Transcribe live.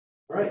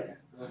All right,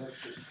 let's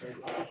get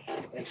started.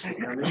 Thanks for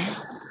coming.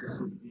 This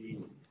is the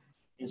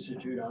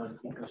Institute on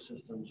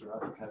Ecosystems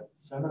Rough Cut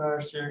seminar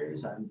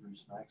series. I'm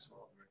Bruce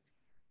Maxwell,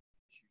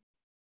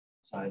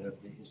 side of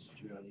the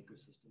Institute on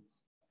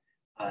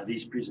Ecosystems.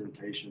 These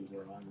presentations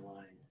are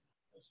online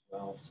as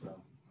well,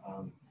 so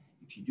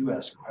if you do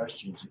ask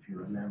questions, if you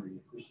remember,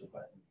 you push the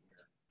button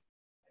here.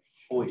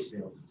 I always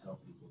fail to tell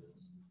people this.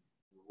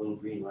 The little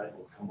green light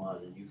will come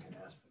on and you can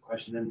ask the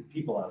question, and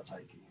people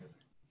outside can hear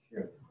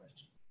the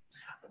question.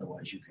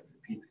 Otherwise, you can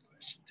repeat the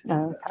question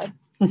too.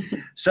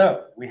 Okay.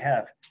 So we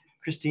have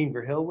Christine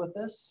Verhille with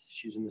us.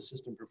 She's an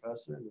assistant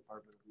professor in the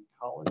Department of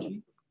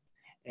Ecology.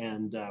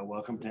 And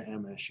welcome to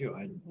MSU.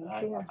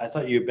 I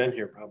thought you'd been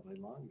here probably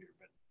longer,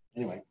 but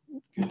anyway,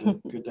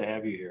 good to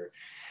have you here.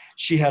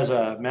 She has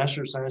a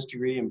Master of Science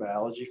degree in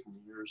biology from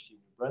the University of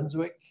New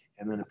Brunswick,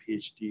 and then a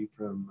PhD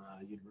from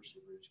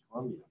University of British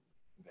Columbia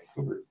in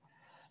Vancouver.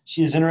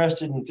 She is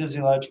interested in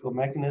physiological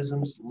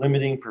mechanisms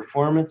limiting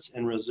performance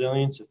and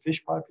resilience of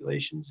fish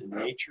populations in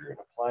nature and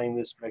applying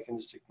this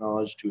mechanistic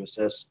knowledge to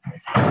assess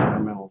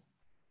environmental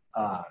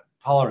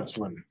tolerance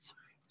limits.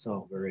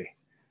 So very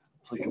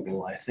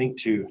applicable, I think,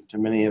 to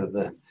many of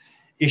the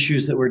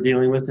issues that we're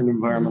dealing with in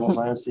environmental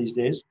science these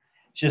days.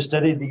 She has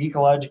studied the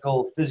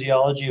ecological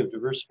physiology of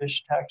diverse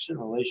fish taxa in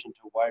relation to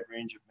a wide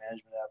range of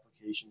management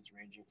applications,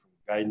 ranging from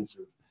guidance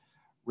of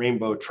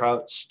rainbow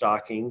trout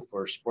stocking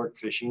for sport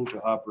fishing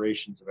to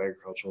operations of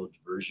agricultural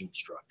diversion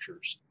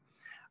structures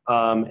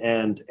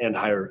and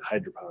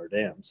hydropower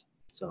dams.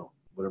 So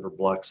whatever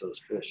blocks those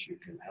fish, you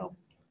can help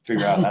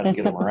figure out how to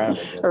get them around,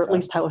 I guess. Or at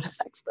least how it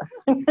affects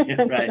them.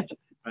 Yeah, right.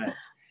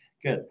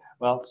 Good.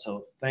 Well,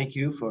 so thank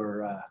you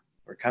for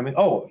coming.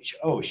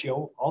 She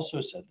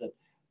also said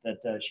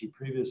that she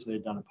previously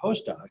had done a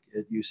postdoc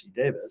at UC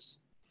Davis,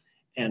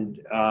 and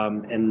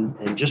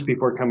just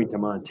before coming to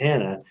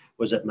Montana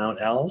was at Mount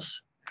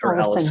Alice or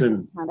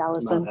Allison. Mount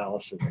Allison. Mount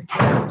Allison.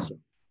 So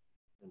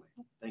anyway,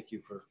 thank you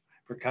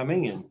for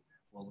coming, and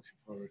we're looking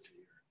forward to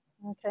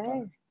your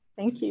Okay.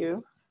 Thank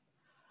you.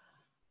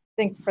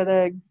 Thanks for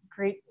the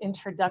great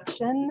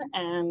introduction,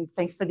 and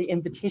thanks for the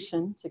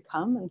invitation to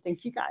come, and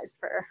thank you guys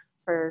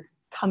for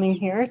coming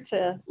here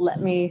to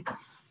let me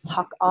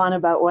talk on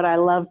about what I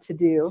love to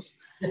do.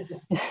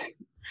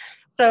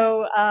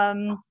 So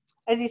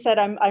as you said,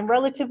 I'm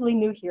relatively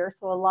new here,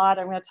 so I'm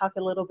going to talk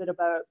a little bit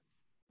about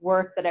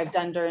work that I've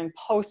done during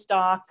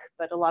postdoc,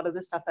 but a lot of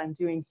the stuff I'm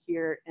doing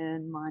here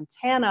in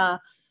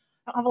Montana,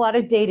 I don't have a lot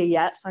of data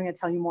yet, so I'm going to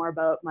tell you more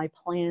about my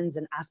plans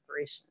and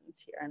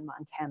aspirations here in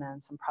Montana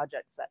and some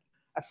projects that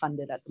are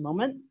funded at the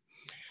moment.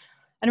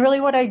 And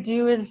really what I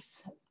do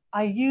is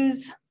I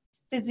use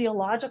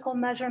physiological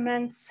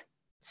measurements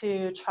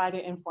to try to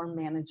inform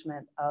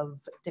management of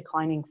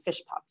declining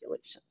fish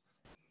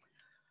populations.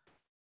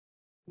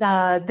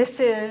 This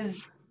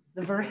is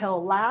the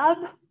Verhille lab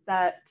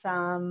that,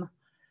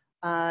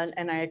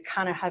 and I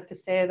kind of have to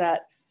say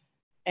that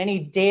any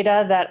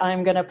data that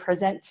I'm going to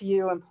present to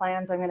you and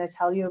plans I'm going to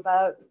tell you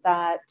about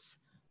that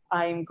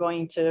I'm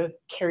going to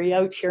carry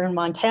out here in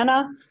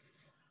Montana,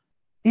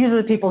 these are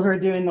the people who are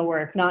doing the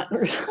work, not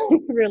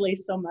really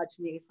so much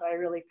me. So I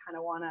really kind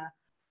of want to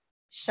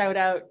shout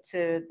out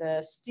to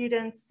the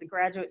students, the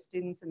graduate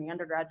students and the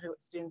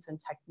undergraduate students and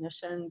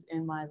technicians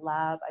in my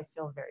lab. I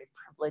feel very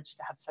privileged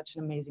to have such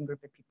an amazing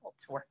group of people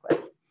to work with.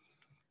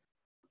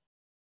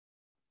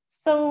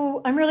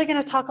 So I'm really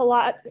going to talk a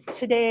lot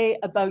today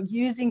about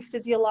using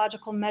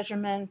physiological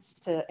measurements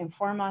to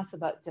inform us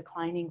about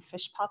declining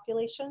fish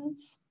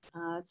populations.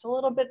 It's a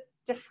little bit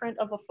different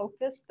of a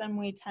focus than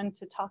we tend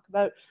to talk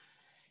about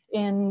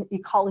in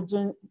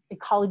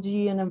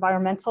ecology and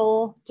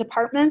environmental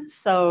departments.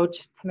 So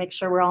just to make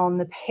sure we're all on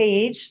the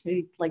page,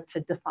 we'd like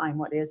to define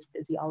what is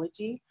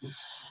physiology.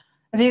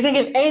 As you think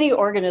of any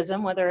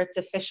organism, whether it's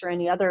a fish or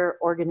any other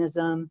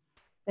organism,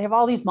 they have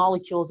all these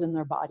molecules in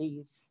their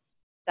bodies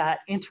that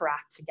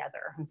interact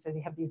together. And so they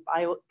have these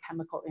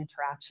biochemical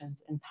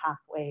interactions and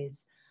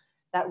pathways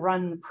that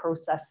run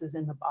processes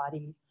in the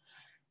body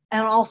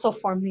and also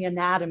form the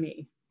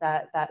anatomy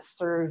that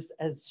serves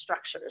as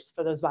structures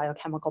for those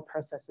biochemical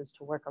processes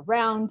to work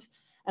around.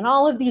 And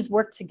all of these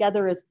work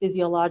together as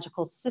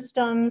physiological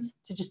systems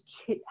to just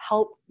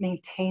help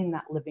maintain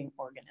that living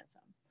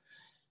organism.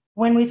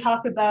 When we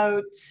talk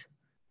about,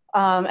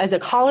 as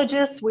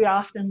ecologists, we're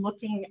often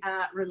looking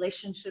at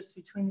relationships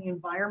between the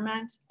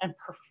environment and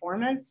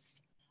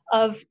performance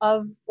of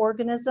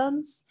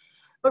organisms.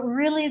 But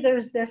really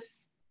there's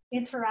this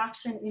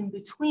interaction in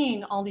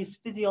between all these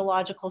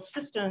physiological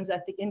systems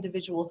at the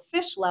individual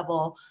fish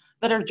level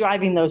that are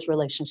driving those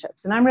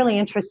relationships. And I'm really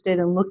interested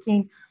in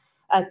looking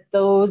at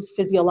those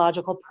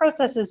physiological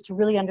processes to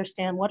really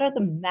understand what are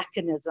the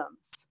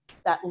mechanisms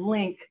that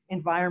link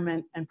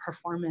environment and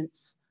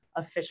performance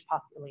of fish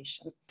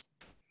populations.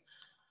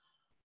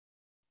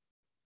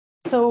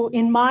 So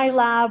in my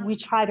lab, we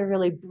try to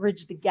really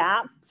bridge the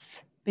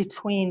gaps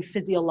between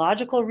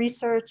physiological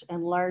research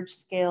and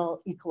large-scale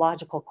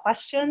ecological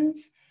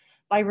questions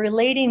by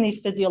relating these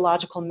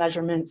physiological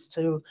measurements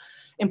to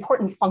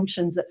important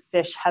functions that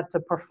fish have to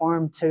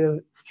perform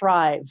to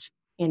thrive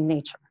in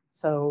nature.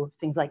 So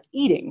things like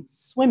eating,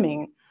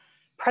 swimming,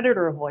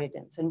 predator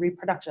avoidance, and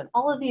reproduction.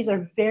 All of these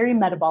are very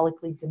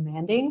metabolically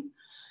demanding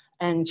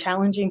and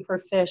challenging for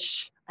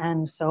fish.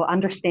 And so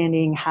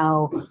understanding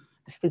how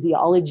the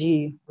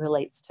physiology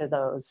relates to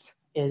those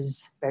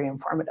is very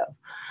informative.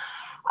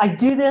 I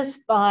do this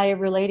by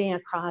relating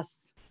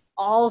across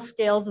all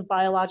scales of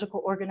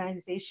biological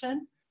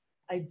organization.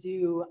 I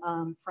do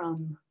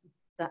from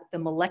the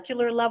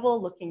molecular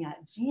level, looking at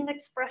gene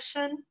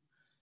expression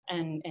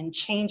and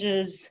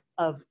changes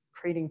of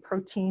creating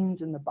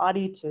proteins in the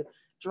body to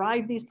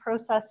drive these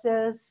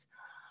processes.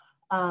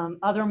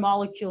 Other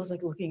molecules,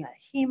 like looking at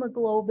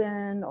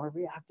hemoglobin or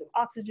reactive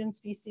oxygen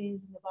species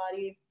in the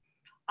body.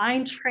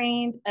 I'm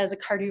trained as a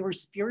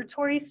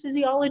cardiorespiratory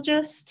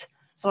physiologist,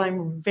 so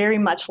I'm very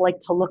much like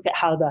to look at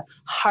how the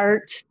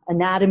heart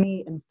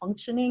anatomy and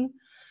functioning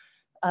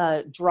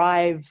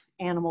drive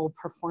animal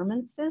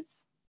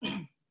performances.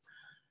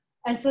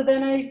 And so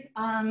then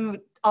I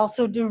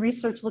also do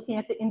research looking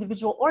at the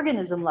individual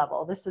organism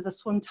level. This is a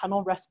swim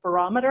tunnel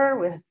respirometer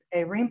with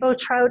a rainbow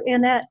trout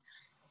in it.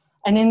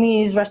 And in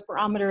these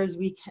respirometers,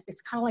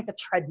 it's kind of like a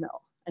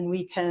treadmill, and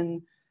we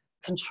can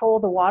control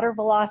the water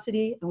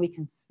velocity, and we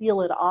can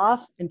seal it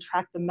off and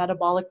track the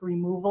metabolic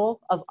removal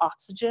of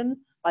oxygen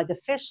by the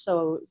fish,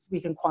 so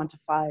we can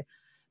quantify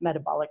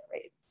metabolic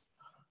rate.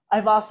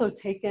 I've also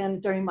taken,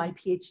 during my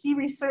PhD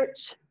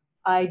research,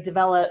 I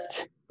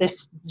developed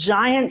this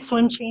giant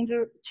swim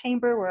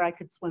chamber where I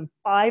could swim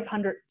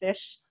 500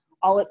 fish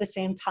all at the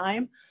same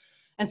time.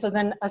 And so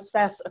then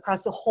assess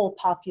across the whole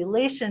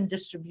population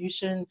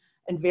distribution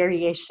and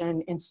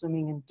variation in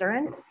swimming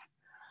endurance.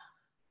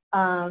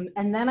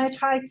 And then I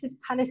tried to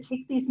kind of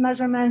take these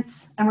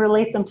measurements and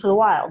relate them to the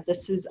wild.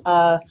 This is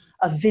a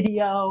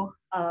video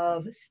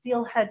of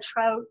steelhead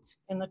trout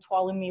in the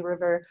Tuolumne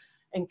River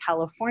in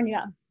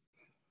California.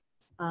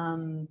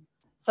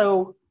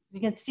 So as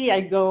you can see,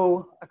 I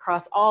go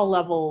across all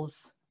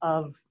levels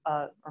of,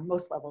 or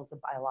most levels of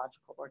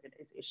biological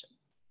organization.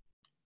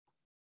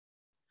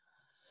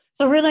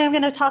 So really I'm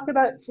going to talk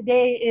about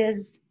today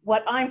is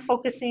what I'm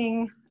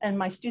focusing and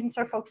my students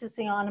are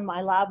focusing on in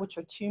my lab, which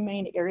are two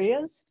main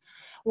areas.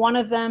 One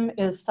of them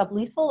is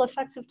sublethal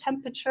effects of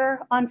temperature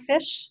on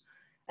fish.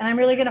 And I'm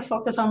really going to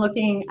focus on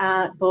looking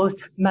at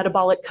both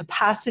metabolic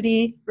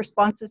capacity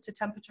responses to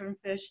temperature in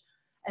fish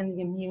and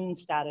the immune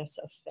status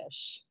of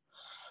fish.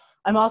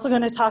 I'm also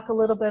going to talk a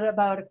little bit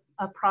about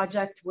a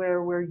project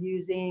where we're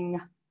using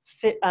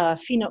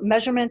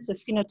measurements of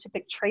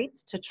phenotypic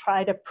traits to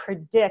try to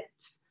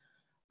predict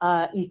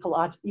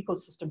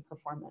ecosystem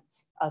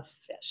performance of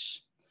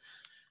fish.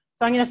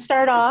 So I'm going to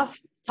start off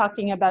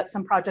talking about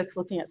some projects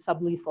looking at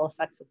sublethal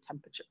effects of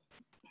temperature.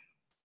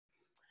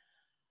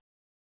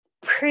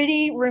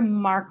 Pretty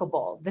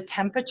remarkable, the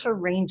temperature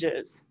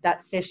ranges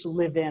that fish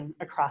live in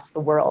across the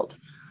world.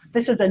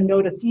 This is a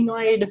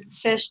notothenoid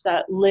fish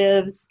that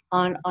lives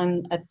at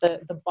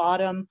the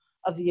bottom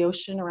of the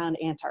ocean around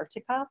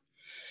Antarctica.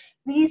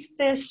 These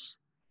fish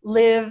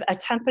live at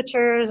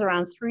temperatures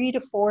around 3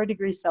 to 4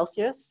 degrees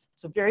Celsius,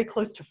 so very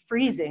close to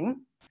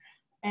freezing.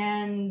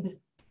 And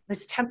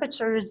this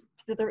temperatures,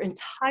 through their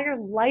entire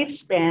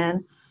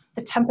lifespan,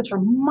 the temperature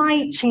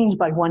might change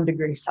by 1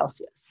 degree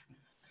Celsius.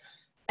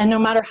 And no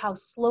matter how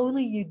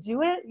slowly you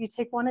do it, you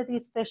take one of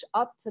these fish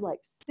up to like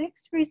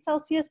 6 degrees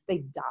Celsius,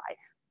 they die.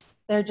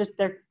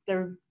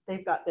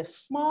 They've got this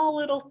small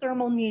little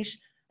thermal niche,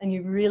 and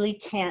you really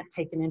can't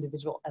take an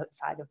individual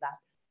outside of that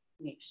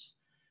niche.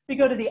 If we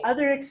go to the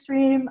other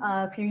extreme,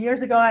 a few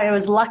years ago, I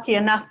was lucky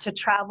enough to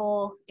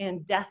travel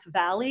in Death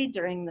Valley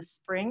during the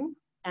spring,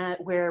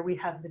 where we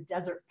have the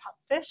desert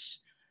pupfish.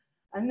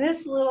 And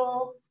this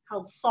little,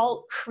 called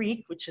Salt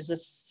Creek, which is a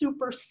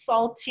super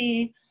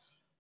salty,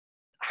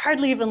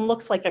 hardly even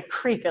looks like a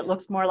creek, it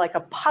looks more like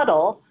a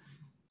puddle.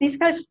 These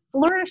guys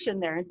flourish in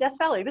there in Death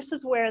Valley. This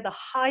is where the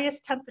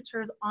highest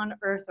temperatures on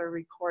Earth are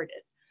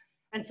recorded.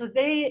 And so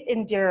they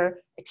endure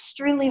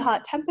extremely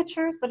hot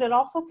temperatures, but it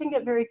also can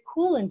get very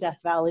cool in Death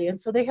Valley. And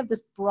so they have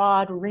this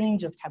broad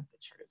range of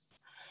temperatures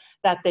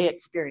that they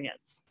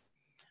experience.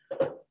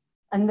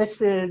 And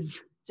this is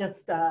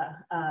just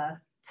a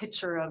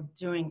picture of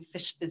doing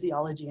fish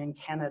physiology in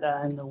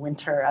Canada in the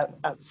winter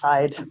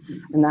outside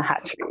in the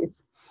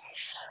hatcheries.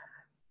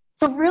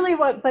 So really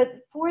but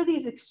for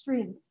these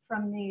extremes,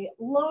 from the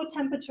low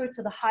temperature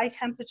to the high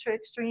temperature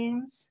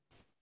extremes,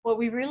 what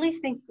we really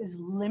think is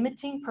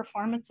limiting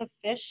performance of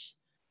fish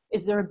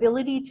is their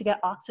ability to get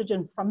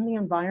oxygen from the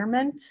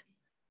environment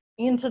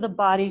into the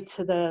body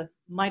to the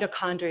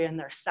mitochondria in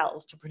their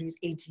cells to produce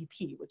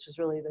ATP, which is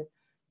really the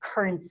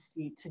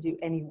currency to do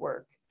any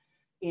work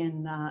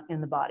in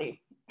the body.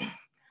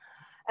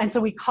 And so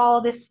we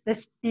call this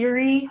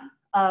theory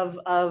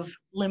of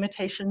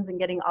limitations in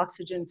getting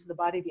oxygen to the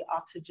body, the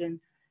oxygen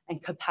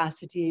and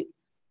capacity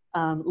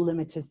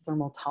limited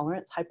thermal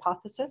tolerance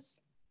hypothesis.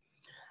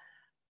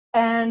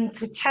 And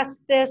to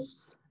test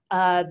this,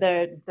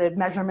 the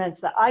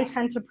measurements that I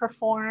tend to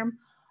perform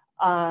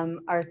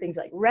are things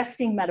like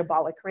resting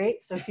metabolic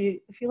rate. So if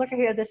you look at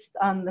here, this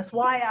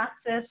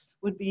y-axis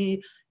would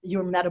be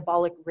your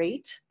metabolic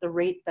rate, the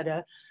rate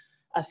that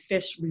a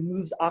fish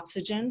removes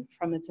oxygen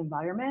from its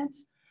environment,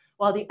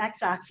 while the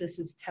x-axis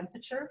is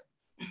temperature.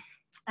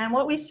 And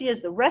what we see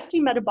is the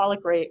resting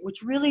metabolic rate,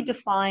 which really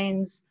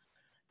defines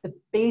the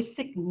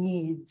basic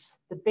needs,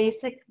 the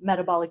basic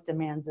metabolic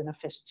demands in a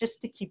fish just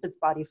to keep its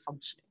body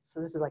functioning. So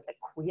this is like a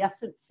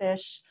quiescent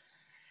fish,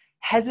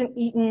 hasn't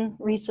eaten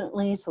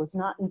recently, so it's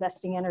not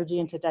investing energy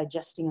into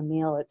digesting a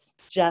meal, it's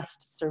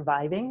just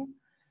surviving.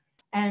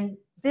 And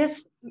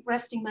this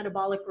resting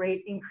metabolic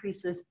rate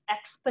increases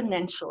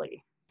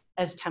exponentially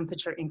as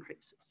temperature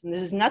increases. And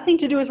this has nothing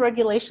to do with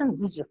regulation,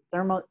 this is just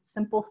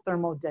simple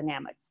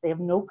thermodynamics. They have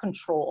no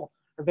control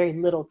or very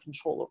little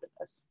control over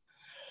this.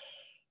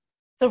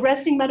 So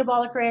resting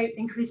metabolic rate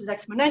increases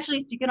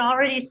exponentially, so you can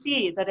already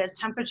see that as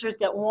temperatures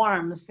get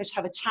warm, the fish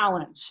have a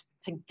challenge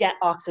to get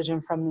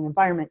oxygen from the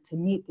environment to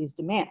meet these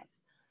demands.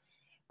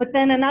 But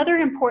then another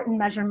important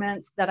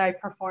measurement that I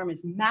perform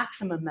is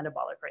maximum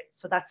metabolic rate.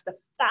 So that's the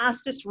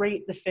fastest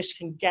rate the fish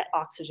can get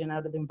oxygen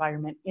out of the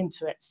environment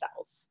into its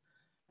cells.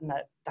 And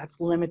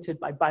that's limited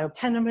by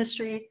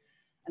biochemistry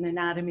and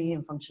anatomy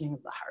and functioning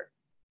of the heart.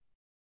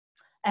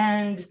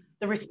 And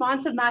the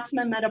response of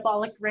maximum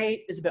metabolic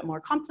rate is a bit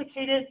more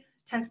complicated,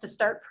 tends to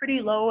start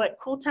pretty low at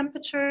cool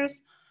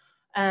temperatures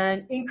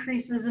and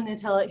increases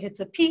until it hits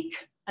a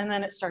peak, and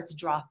then it starts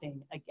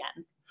dropping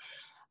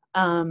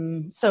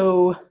again.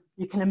 So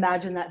you can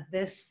imagine that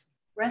this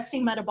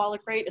resting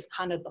metabolic rate is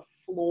kind of the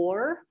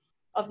floor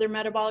of their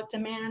metabolic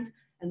demand,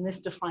 and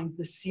this defines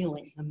the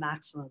ceiling, the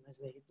maximum as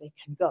they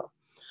can go.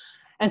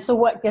 And so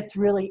what gets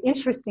really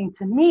interesting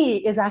to me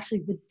is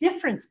actually the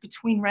difference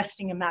between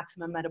resting and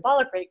maximum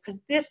metabolic rate, because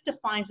this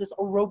defines this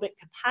aerobic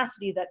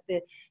capacity that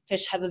the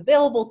fish have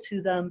available to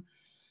them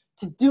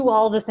to do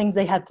all the things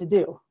they had to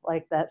do,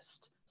 like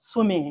that's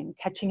swimming,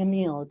 catching a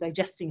meal,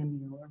 digesting a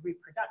meal, or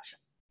reproduction.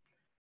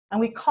 And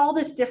we call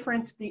this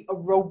difference the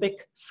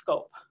aerobic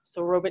scope.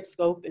 So aerobic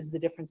scope is the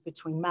difference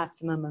between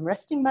maximum and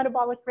resting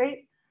metabolic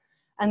rate.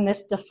 And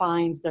this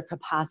defines their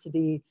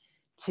capacity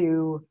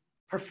to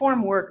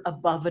perform work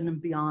above and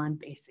beyond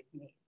basic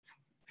needs.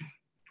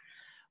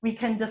 We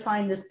can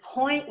define this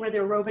point where the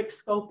aerobic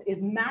scope is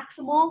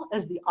maximal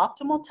as the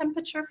optimal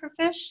temperature for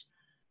fish.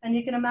 And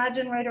you can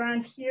imagine right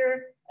around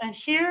here and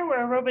here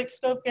where aerobic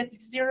scope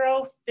gets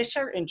 0, fish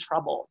are in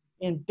trouble,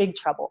 in big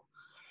trouble.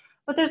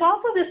 But there's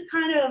also this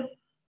kind of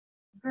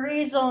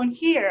gray zone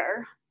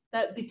here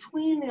that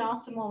between the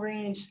optimal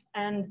range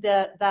and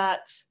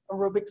that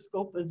aerobic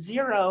scope of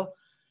 0,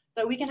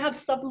 that we can have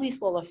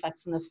sublethal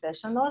effects in the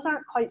fish, and those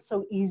aren't quite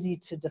so easy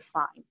to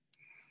define.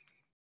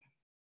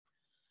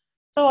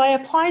 So I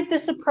applied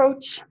this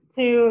approach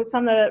to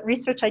some of the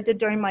research I did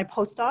during my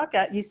postdoc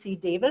at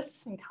UC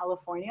Davis in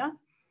California.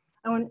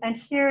 And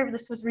here,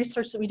 this was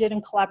research that we did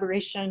in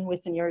collaboration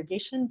with an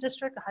irrigation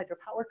district, a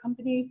hydropower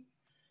company.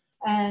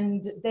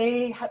 And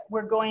they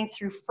were going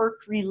through FERC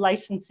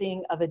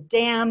relicensing of a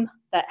dam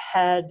that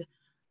had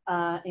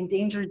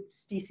Endangered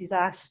Species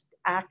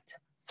Act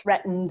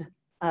threatened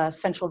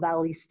Central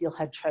Valley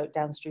steelhead trout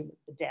downstream of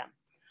the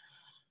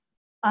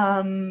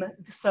dam.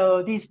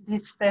 So these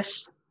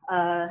fish,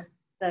 the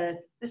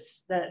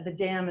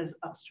dam is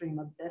upstream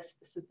of this.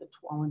 This is the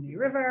Tuolumne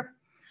River.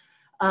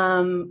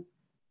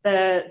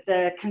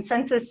 The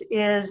consensus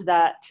is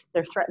that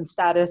their threatened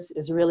status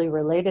is really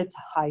related to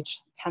high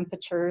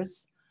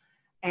temperatures.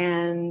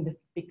 And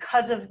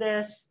because of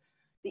this,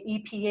 the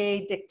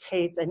EPA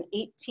dictates an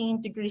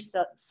 18 degrees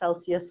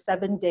Celsius,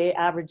 7-day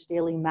average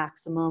daily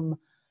maximum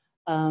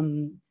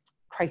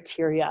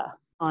criteria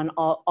on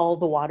all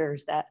the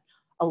waters that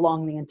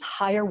along the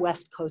entire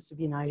west coast of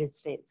the United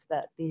States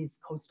that these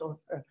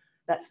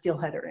that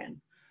steelhead are in.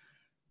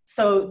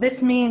 So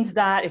this means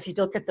that if you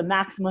look at the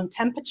maximum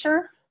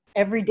temperature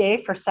every day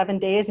for 7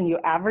 days and you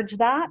average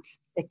that,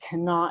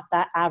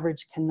 that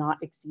average cannot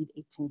exceed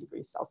 18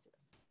 degrees Celsius.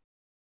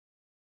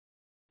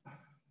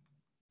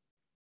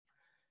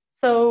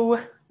 So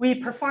we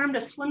performed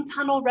a swim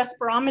tunnel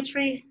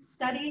respirometry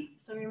study.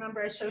 So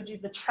remember I showed you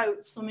the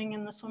trout swimming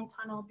in the swim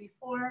tunnel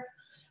before.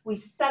 We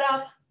set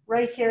up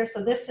right here.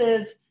 So this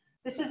is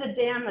a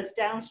dam that's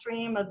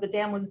downstream of the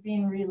dam was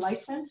being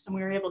relicensed, and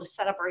we were able to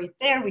set up right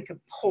there. We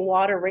could pull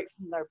water right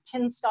from their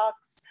pin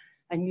stocks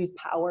and use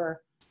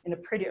power in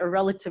a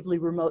relatively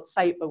remote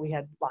site, but we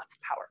had lots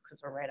of power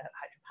because we're right at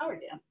a hydropower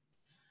dam.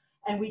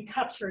 And we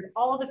captured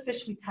all the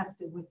fish we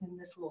tested within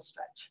this little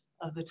stretch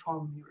of the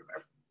Tuolumne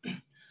River.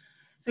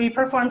 So we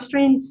performed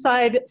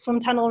stream-side swim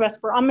tunnel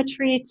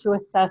respirometry to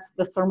assess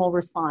the thermal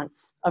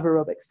response of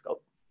aerobic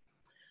scope.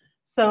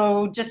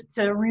 So just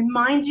to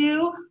remind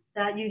you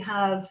that you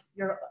have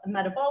your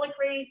metabolic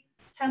rate,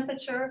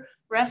 temperature,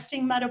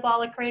 resting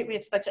metabolic rate, we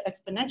expect to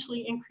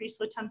exponentially increase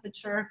with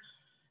temperature,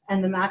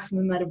 and the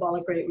maximum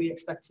metabolic rate we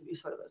expect to be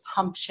sort of this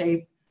hump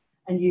shape,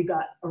 and you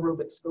got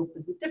aerobic scope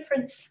as the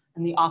difference,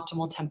 and the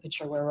optimal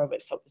temperature where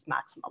aerobic scope is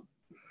maximum.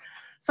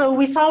 So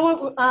we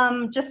saw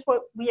just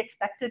what we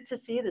expected to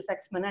see, this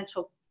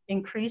exponential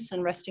increase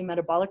in resting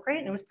metabolic rate,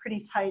 and it was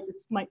pretty tight.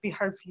 It might be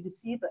hard for you to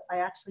see, but I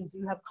actually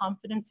do have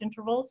confidence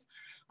intervals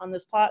on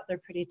this plot. They're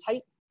pretty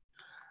tight.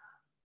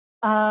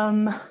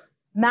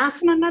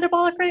 Maximum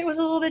metabolic rate was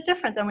a little bit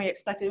different than we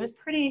expected. It was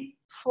pretty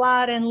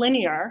flat and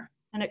linear,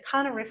 and it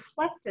kind of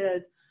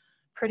reflected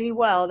pretty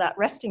well that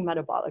resting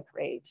metabolic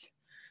rate.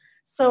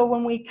 So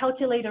when we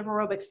calculated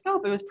aerobic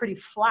scope, it was pretty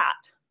flat,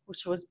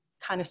 which was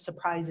kind of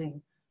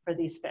surprising for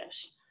these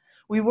fish.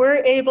 We were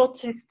able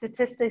to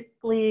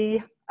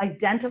statistically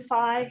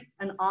identify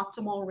an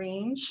optimal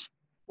range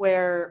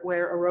where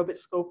aerobic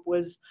scope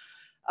was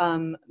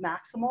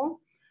maximal.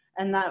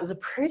 And that was a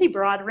pretty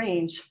broad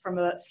range from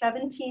about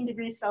 17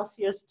 degrees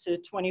Celsius to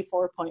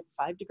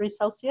 24.5 degrees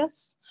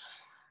Celsius.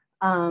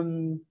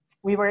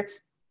 We were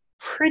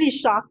pretty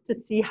shocked to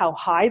see how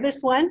high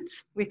this went.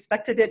 We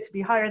expected it to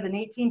be higher than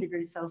 18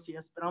 degrees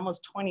Celsius, but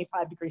almost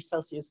 25 degrees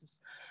Celsius was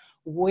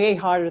way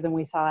harder than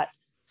we thought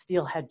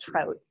steelhead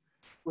trout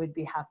would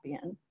be happy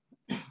in.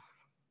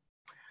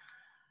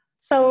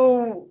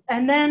 So,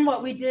 and then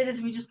what we did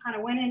is we just kind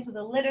of went into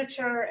the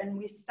literature and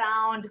we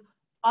found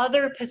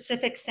other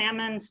Pacific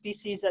salmon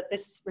species that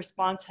this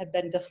response had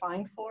been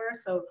defined for.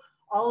 So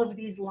all of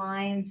these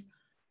lines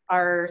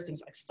are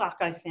things like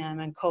sockeye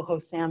salmon, coho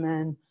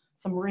salmon,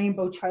 some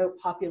rainbow trout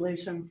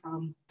population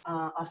from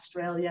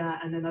Australia,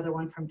 and another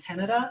one from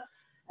Canada.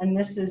 And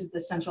this is the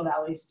Central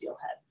Valley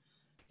steelhead.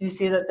 So you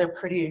see that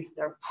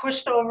they're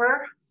pushed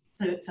over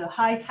to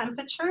high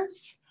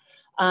temperatures.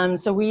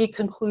 So we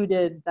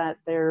concluded that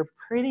they're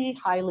pretty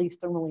highly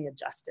thermally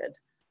adjusted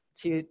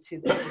to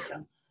this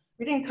system.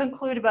 We didn't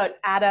conclude about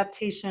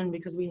adaptation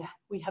because we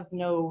have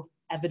no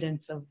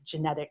evidence of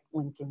genetic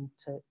linking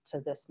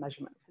to this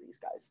measurement for these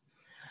guys.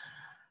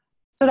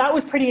 So that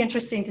was pretty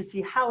interesting to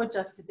see how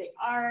adjusted they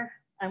are.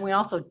 And we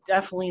also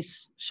definitely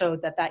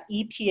showed that that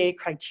EPA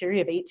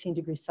criteria of 18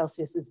 degrees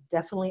Celsius is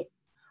definitely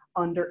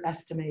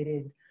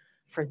underestimated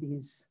for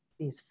these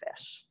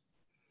fish.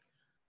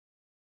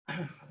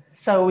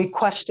 So we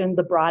questioned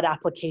the broad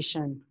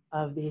application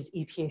of these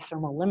EPA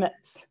thermal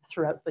limits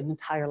throughout the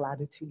entire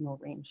latitudinal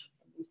range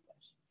of these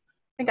fish.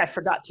 I think I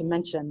forgot to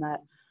mention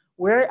that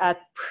we're at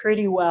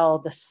pretty well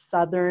the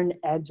southern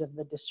edge of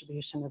the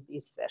distribution of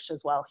these fish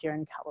as well here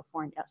in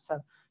California. So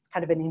it's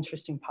kind of an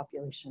interesting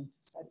population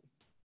study.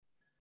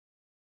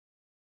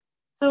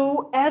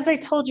 So as I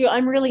told you,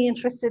 I'm really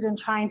interested in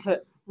trying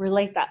to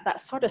relate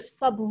that sort of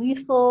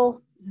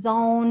sublethal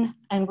zone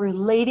and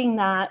relating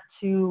that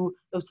to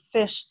those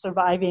fish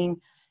surviving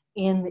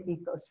in the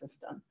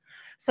ecosystem.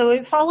 So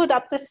we followed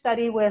up the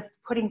study with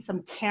putting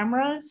some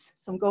cameras,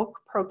 some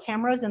GoPro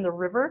cameras in the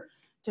river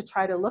to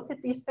try to look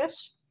at these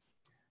fish.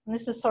 And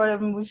this is sort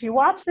of, if you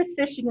watch this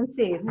fish, you can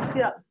see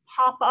that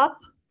pop up,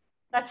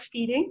 that's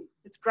feeding.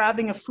 It's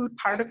grabbing a food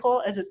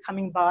particle as it's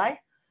coming by.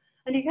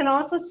 And you can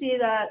also see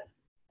that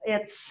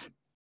it's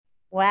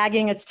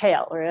wagging its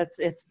tail, or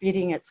it's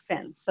beating its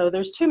fin. So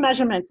there's two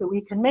measurements that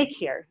we can make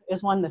here,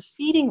 is one, the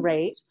feeding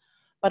rate,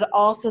 but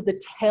also the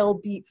tail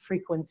beat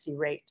frequency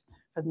rate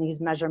from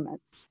these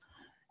measurements.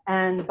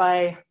 And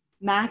by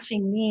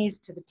matching these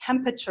to the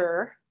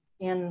temperature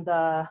in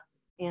the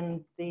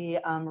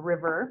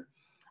river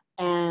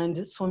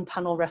and swim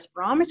tunnel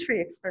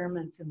respirometry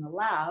experiments in the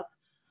lab,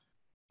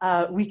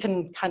 we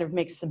can kind of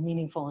make some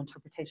meaningful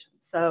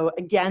interpretations. So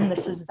again,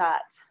 this is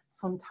that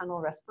swim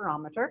tunnel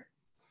respirometer.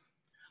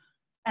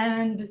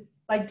 And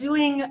by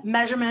doing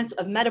measurements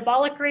of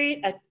metabolic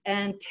rate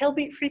and tail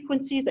beat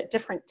frequencies at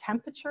different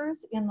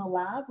temperatures in the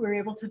lab, we were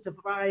able to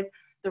derive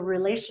the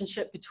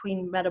relationship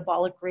between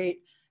metabolic rate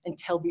and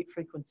tail beat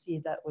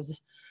frequency that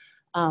was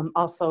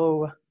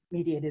also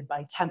mediated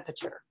by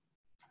temperature.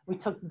 We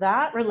took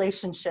that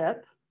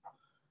relationship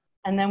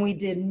and then we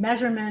did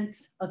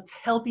measurements of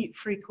tail beat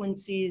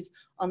frequencies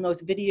on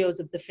those videos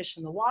of the fish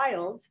in the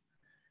wild.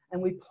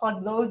 And we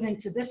plugged those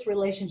into this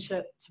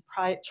relationship to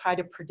try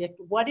to predict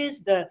what is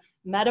the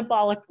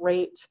metabolic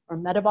rate or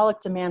metabolic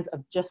demands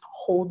of just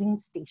holding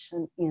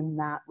station in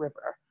that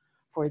river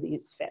for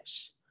these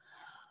fish.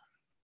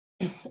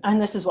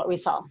 And this is what we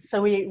saw.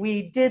 So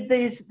we did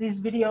these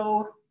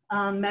video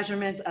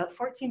measurements at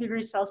 14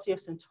 degrees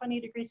Celsius and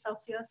 20 degrees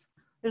Celsius.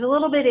 There's a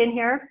little bit in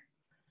here.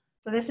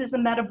 So this is the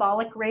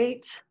metabolic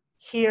rate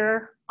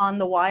here on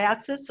the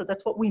y-axis. So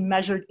that's what we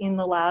measured in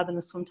the lab in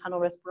the swim tunnel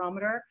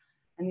respirometer.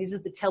 And these are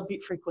the tail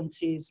beat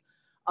frequencies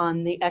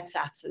on the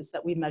x-axis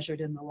that we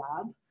measured in the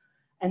lab.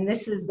 And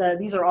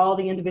these are all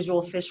the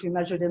individual fish we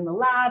measured in the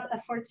lab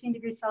at 14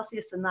 degrees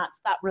Celsius, and that's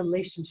that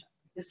relationship,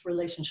 this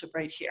relationship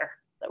right here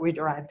that we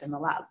derived in the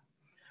lab.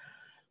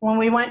 When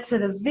we went to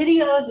the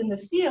videos in the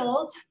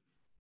field,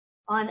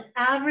 on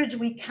average,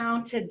 we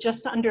counted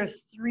just under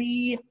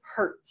 3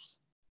 hertz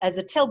as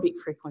a tail beat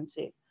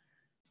frequency.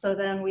 So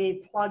then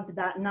we plugged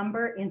that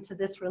number into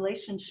this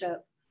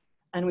relationship,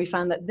 and we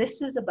found that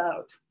this is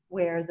about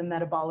where the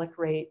metabolic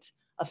rate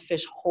of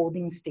fish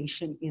holding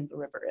station in the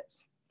river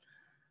is.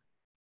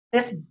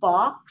 This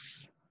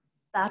box,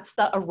 that's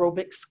the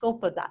aerobic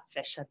scope of that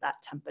fish at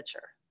that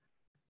temperature.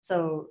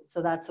 So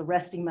that's the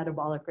resting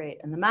metabolic rate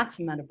and the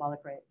maximum metabolic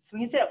rate. So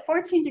we can see at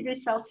 14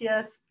 degrees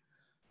Celsius,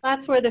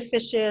 that's where the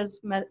fish is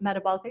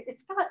metabolic.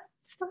 It's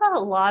still got a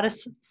lot of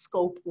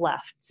scope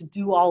left to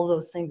do all of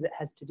those things it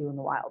has to do in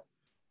the wild.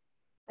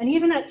 And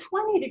even at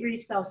 20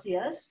 degrees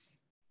Celsius,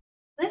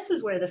 this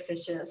is where the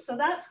fish is. So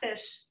that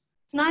fish,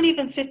 it's not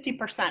even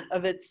 50%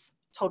 of its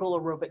total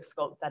aerobic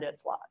scope that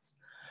it's lost.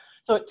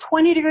 So at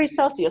 20 degrees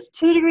Celsius,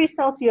 2 degrees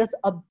Celsius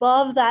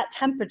above that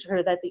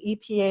temperature that the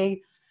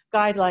EPA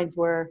guidelines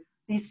were,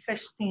 these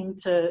fish seem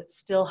to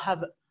still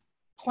have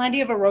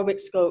plenty of aerobic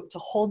scope to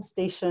hold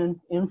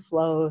station in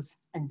flows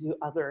and do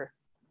other,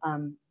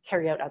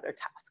 carry out other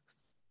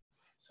tasks.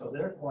 So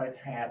they're quite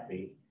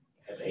happy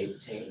at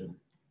 18,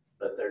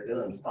 but they're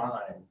doing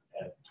fine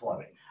at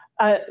 20.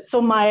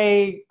 So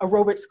my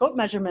aerobic scope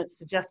measurements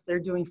suggest they're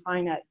doing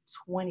fine at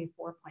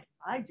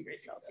 24.5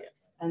 degrees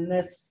Celsius. And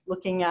this,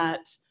 looking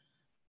at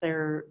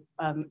they're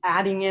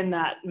adding in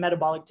that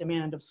metabolic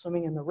demand of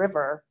swimming in the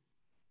river,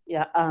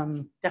 yeah,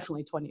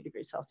 definitely 20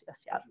 degrees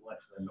Celsius, yeah. If you went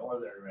to the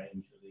northern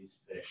range of these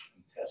fish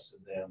and tested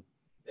them,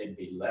 they'd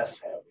be less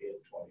happy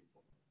at 24.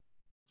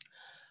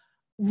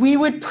 We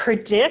would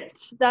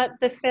predict that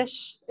the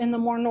fish in the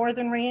more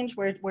northern range,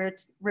 where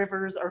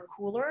rivers are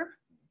cooler,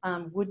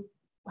 would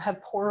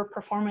have poorer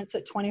performance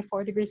at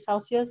 24 degrees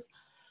Celsius.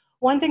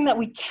 One thing that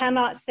we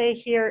cannot say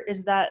here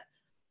is that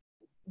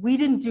we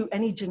didn't do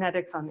any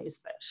genetics on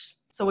these fish.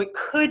 So it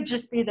could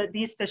just be that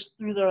these fish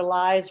through their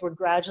lives were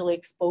gradually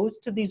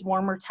exposed to these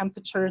warmer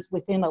temperatures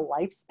within a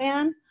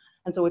lifespan.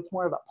 And so it's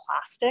more of a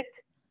plastic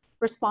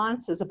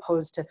response as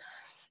opposed to,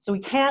 so we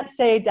can't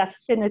say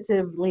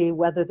definitively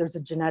whether there's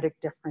a genetic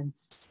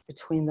difference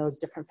between those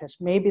different fish.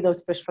 Maybe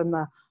those fish from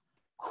the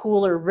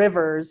cooler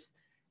rivers,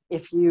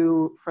 if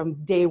you, from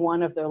day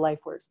one of their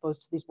life, were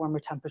exposed to these warmer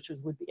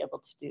temperatures, would be able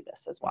to do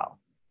this as well.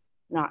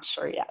 Not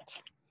sure yet.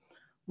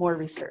 More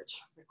research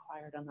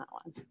required on that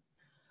one.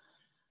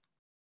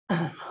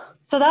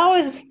 So that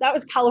was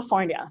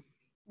California.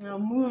 You know,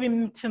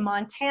 moving to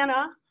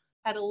Montana,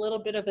 had a little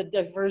bit of a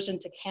diversion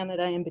to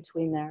Canada in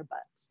between there,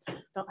 but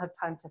don't have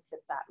time to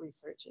fit that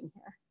research in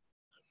here.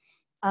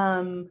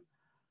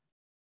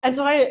 And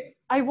so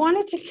I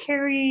wanted to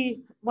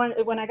carry,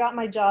 when I got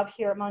my job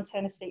here at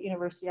Montana State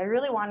University, I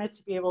really wanted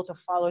to be able to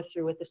follow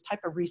through with this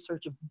type of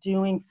research of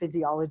doing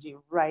physiology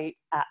right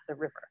at the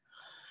river.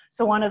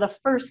 So one of the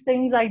first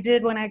things I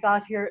did when I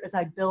got here is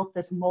I built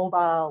this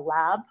mobile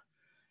lab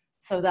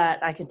so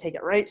that I can take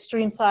it right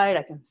streamside.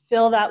 I can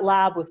fill that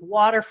lab with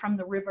water from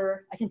the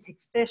river. I can take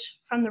fish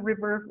from the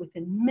river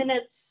within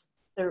minutes.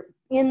 They're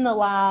in the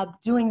lab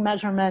doing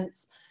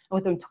measurements, and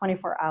within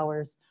 24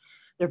 hours,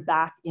 they're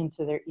back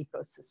into their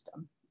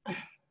ecosystem.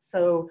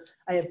 So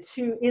I have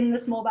two, in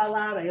this mobile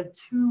lab, I have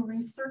two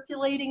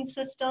recirculating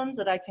systems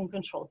that I can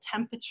control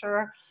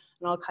temperature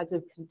and all kinds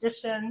of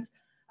conditions.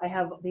 I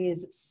have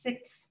these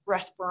 6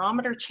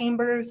 respirometer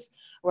chambers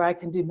where I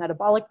can do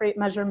metabolic rate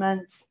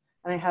measurements.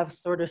 And I have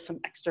sort of some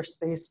extra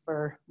space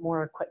for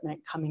more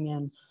equipment coming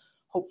in,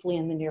 hopefully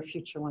in the near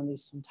future, one of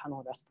these swim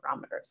tunnel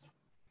respirometers.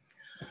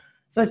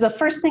 So it's the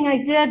first thing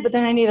I did, but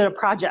then I needed a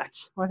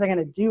project. What was I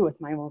gonna do with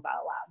my mobile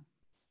lab?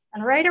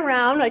 And right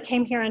around, I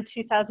came here in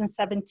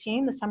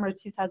 2017, the summer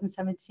of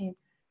 2017.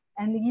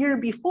 And the year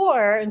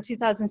before, in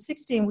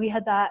 2016, we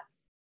had that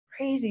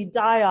crazy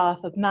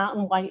die-off of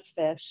mountain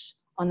whitefish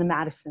on the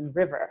Madison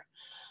River.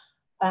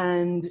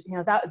 And you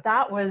know,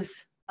 that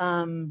was,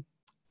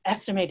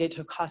 estimated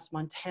to cost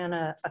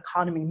Montana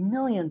economy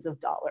millions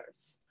of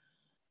dollars.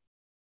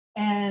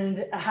 And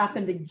it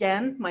happened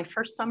again my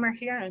first summer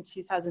here in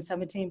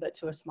 2017, but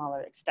to a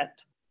smaller extent.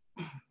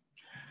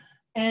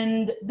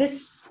 And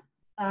this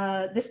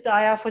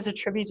die-off was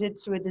attributed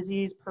to a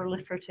disease,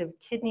 proliferative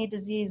kidney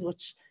disease,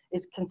 which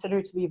is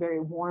considered to be very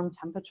warm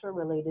temperature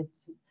related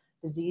to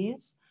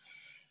disease.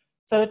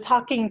 So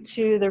talking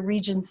to the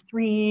Region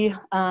 3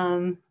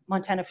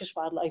 Montana Fish,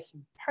 Wildlife,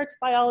 and Parks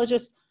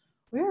biologists,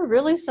 we were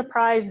really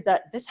surprised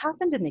that this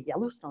happened in the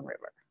Yellowstone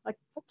River. Like,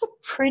 that's a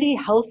pretty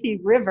healthy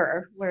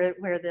river where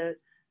the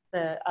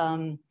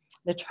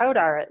trout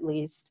are, at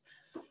least.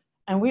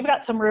 And we've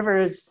got some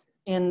rivers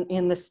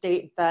in the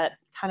state that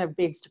kind of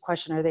begs to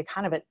question, are they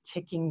kind of a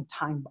ticking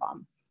time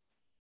bomb?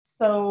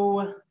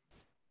 So,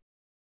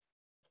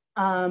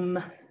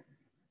 so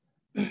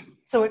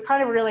it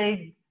kind of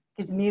really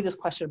gives me this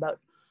question about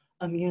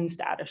immune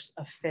status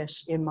of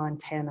fish in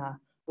Montana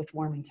with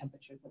warming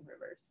temperatures in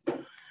rivers.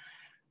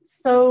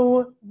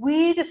 So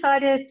we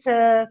decided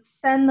to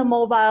send the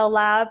mobile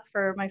lab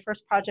for my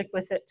first project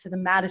with it to the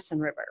Madison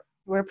River.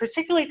 We're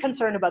particularly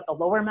concerned about the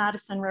lower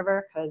Madison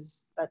River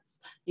because that's,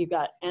 you've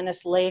got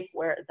Ennis Lake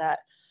where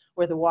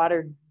the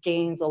water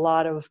gains a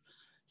lot of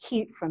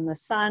heat from the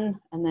sun,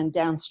 and then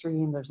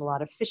downstream there's a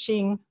lot of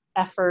fishing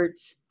effort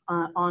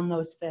on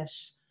those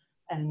fish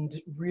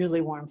and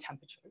really warm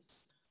temperatures.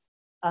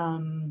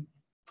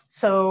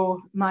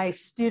 So my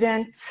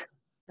student,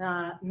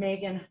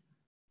 Megan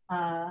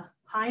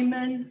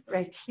Hyman,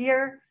 right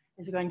here,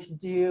 is going to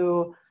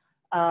do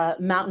has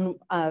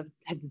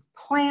this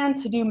plan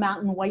to do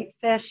mountain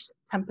whitefish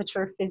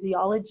temperature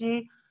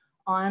physiology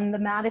on the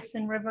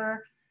Madison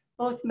River,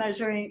 both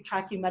measuring,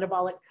 tracking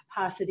metabolic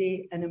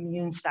capacity and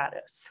immune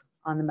status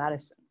on the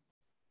Madison.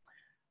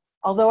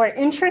 Although our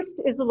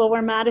interest is the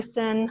lower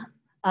Madison,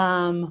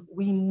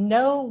 we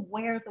know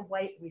where the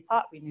we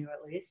thought we knew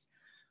at least,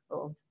 a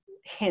little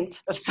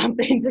hint of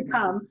something to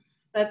come.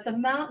 But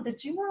the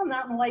juvenile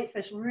mountain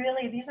whitefish,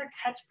 really, these are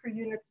catch per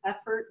unit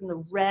effort, and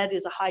the red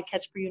is a high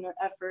catch per unit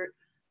effort,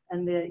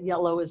 and the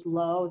yellow is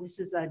low. This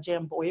is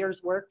Jan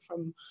Boyer's work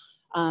from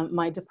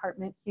my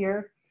department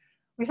here.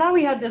 We thought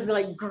we had this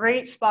like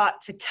great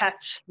spot to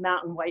catch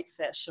mountain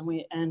whitefish, and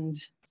we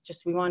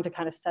wanted to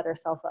kind of set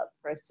ourselves up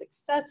for a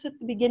success at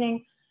the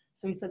beginning.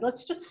 So we said,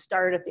 let's just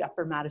start at the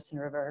upper Madison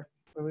River,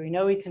 where we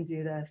know we can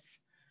do this.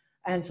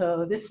 And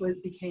so this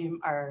became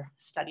our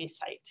study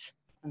site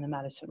on the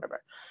Madison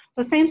River.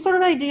 So same sort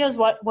of idea as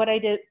what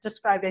I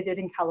described I did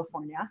in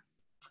California.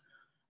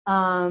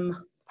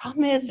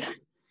 Problem is,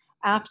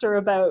 after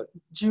about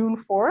June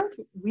 4th,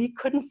 we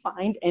couldn't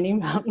find any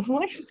mountain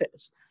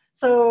whitefish.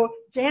 So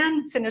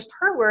Jan finished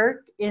her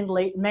work in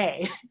late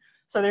May.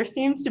 So there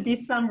seems to be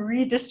some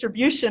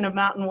redistribution of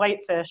mountain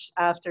whitefish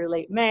after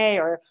late May,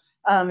 or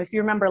if you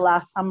remember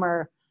last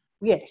summer,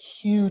 we had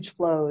huge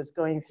flows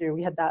going through.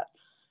 We had that,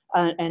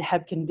 and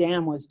Hebgen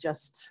Dam was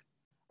just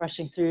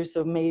rushing through,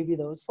 so maybe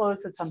those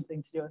flows had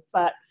something to do with it.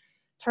 But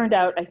turned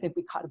out, I think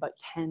we caught about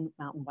 10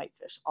 mountain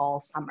whitefish all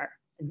summer,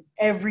 and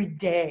every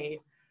day,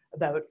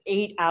 about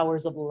 8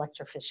 hours of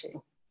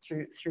electrofishing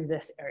through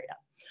this area.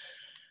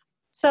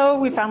 So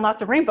we found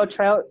lots of rainbow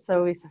trout,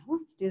 so we said, well,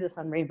 let's do this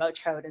on rainbow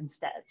trout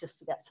instead, just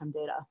to get some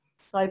data.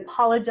 So I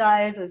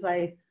apologize as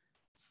I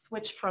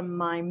switch from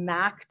my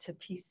Mac to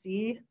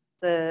PC.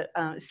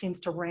 It seems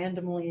to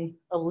randomly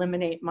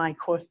eliminate my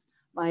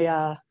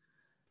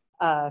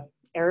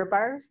error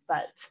bars,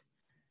 but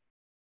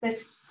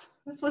this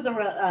was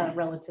a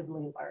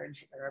relatively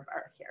large error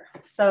bar here.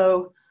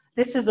 So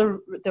this is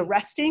the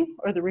resting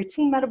or the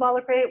routine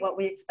metabolic rate, what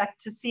we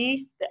expect to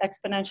see, the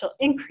exponential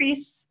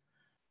increase.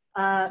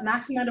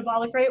 Maximum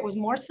metabolic rate was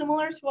more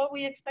similar to what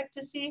we expect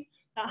to see.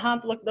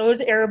 Look,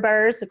 those error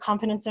bars, the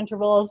confidence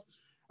intervals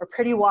are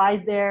pretty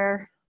wide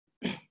there.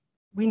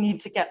 We need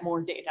to get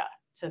more data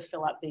to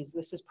fill up these.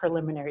 This is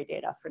preliminary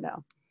data for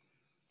now.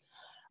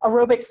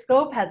 Aerobic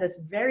scope had this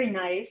very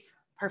nice,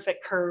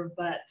 perfect curve,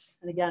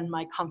 and again,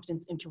 my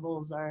confidence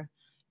intervals are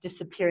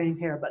disappearing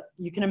here, but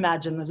you can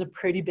imagine there's a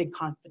pretty big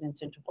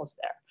confidence intervals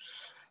there.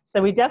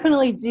 So we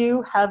definitely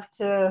do have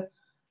to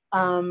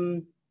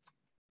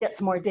get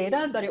some more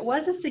data, but it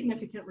was a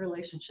significant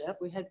relationship.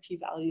 We had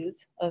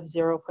p-values of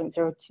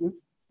 0.02.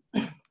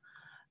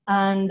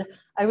 And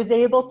I was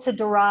able to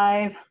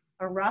derive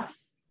a rough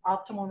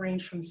optimal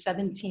range from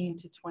 17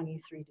 to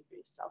 23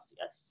 degrees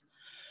Celsius.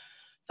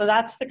 So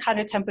that's the kind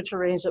of temperature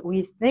range that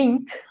we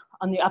think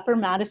on the upper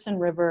Madison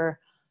River,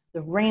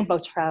 the rainbow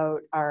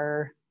trout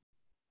are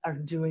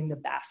doing the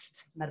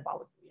best,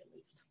 metabolically at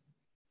least.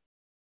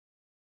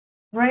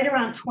 Right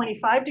around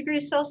 25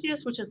 degrees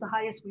Celsius, which is the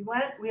highest we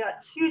went. We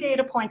got 2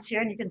 data points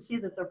here, and you can see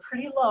that they're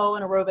pretty low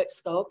in aerobic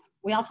scope.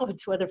 We also had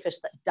 2 other fish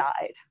that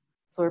died.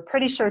 So we're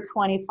pretty sure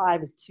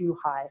 25 is too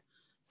high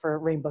for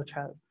rainbow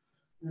trout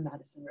in the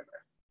Madison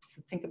River.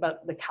 So think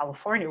about the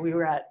California. We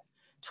were at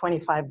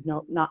 25,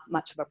 not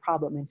much of a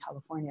problem in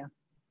California.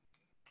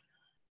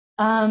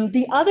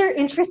 The other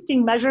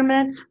interesting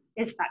measurement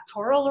is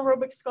factorial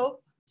aerobic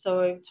scope.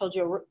 So I told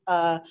you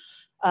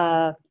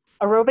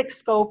aerobic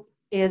scope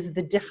is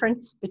the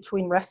difference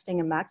between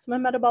resting and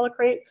maximum metabolic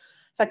rate.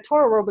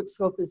 Factorial aerobic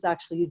scope is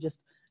actually you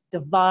just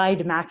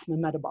divide maximum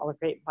metabolic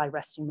rate by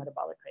resting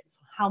metabolic rate. So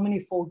how many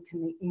fold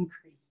can we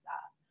increase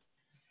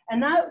that?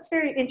 And that's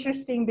very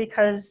interesting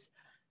because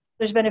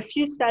there's been a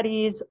few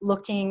studies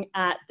looking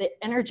at the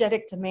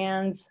energetic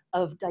demands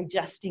of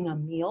digesting a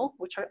meal,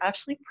 which are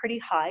actually pretty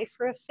high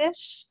for a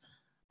fish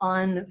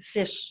on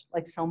fish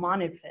like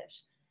salmonid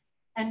fish.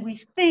 And we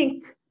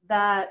think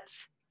that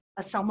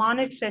a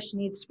salmonid fish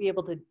needs to be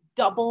able to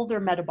double their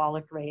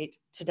metabolic rate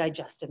to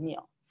digest a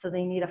meal. So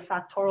they need a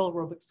factorial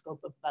aerobic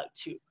scope of about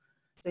 2.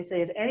 So they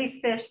say is any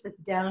fish that's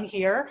down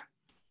here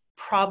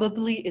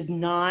probably is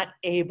not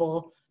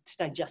able to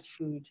digest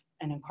food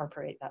and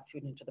incorporate that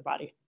food into the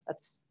body.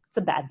 It's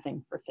a bad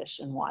thing for fish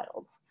in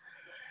wild.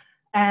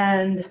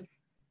 And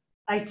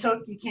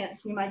you can't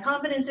see my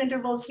confidence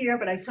intervals here,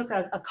 but I took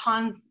a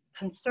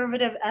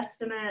conservative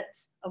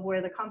estimate of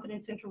where the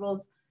confidence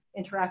intervals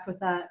interact with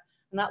that.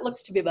 And that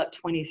looks to be about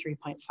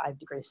 23.5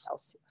 degrees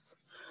Celsius.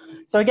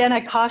 So again,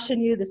 I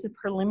caution you, this is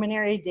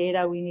preliminary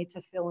data. We need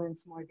to fill in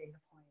some more data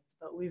points,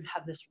 but we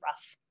have this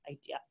rough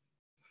idea.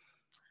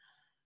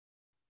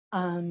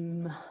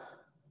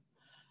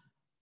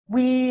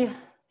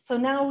 So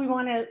now we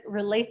want to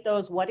relate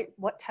those,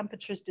 what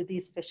temperatures do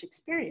these fish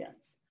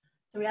experience?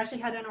 So we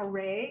actually had an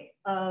array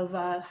of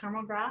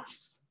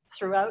thermographs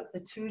throughout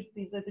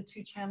these are the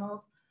 2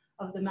 channels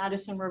of the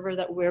Madison River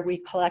where we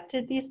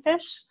collected these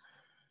fish.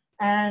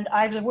 And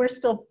we're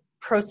still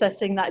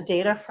processing that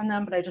data from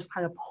them, but I just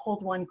kind of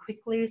pulled one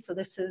quickly. So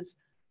this is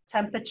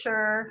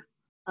temperature.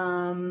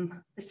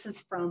 This is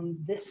from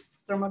this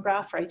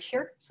thermograph right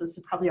here. So this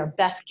is probably our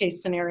best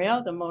case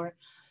scenario, the more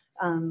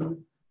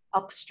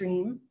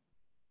upstream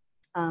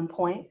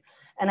point.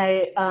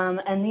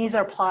 And these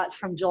are plots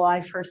from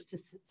July 1st to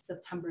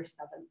September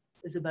 7th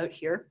is about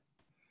here.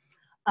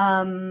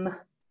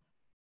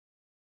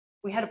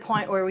 We had a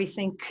point where we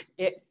think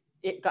it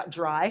got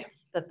dry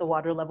that the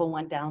water level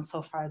went down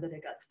so far that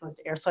it got exposed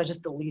to air. So I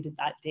just deleted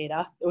that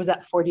data. It was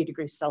at 40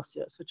 degrees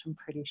Celsius, which I'm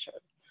pretty sure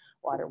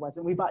water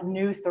wasn't. We bought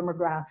new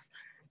thermographs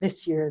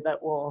this year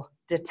that will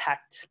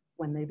detect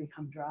when they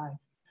become dry.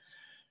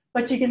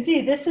 But you can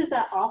see this is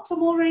that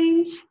optimal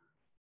range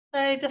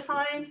that I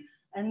defined,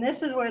 and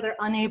this is where they're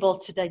unable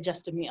to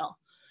digest a meal.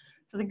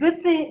 So the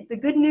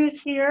good news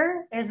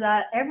here is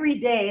that every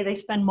day they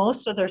spend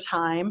most of their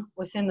time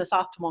within this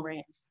optimal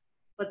range.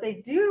 But they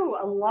do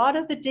a lot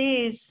of the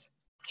days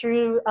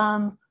through,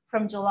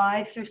 from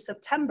July through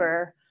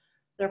September,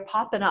 they're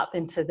popping up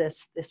into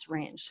this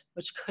range,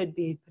 which could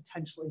be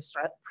potentially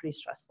pretty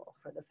stressful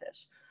for the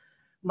fish.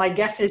 My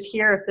guess is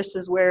here, if this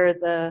is where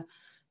the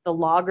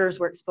loggers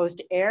were exposed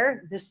to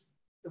air,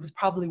 it was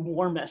probably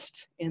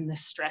warmest in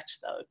this stretch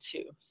though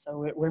too.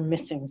 So we're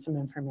missing some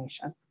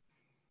information.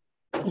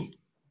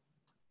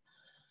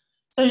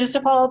 So just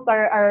to follow up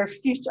our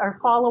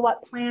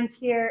follow-up plans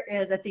here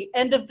is at the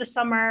end of the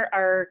summer,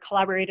 our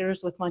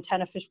collaborators with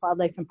Montana Fish,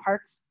 Wildlife and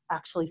Parks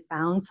actually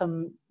found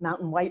some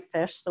mountain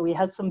whitefish. So we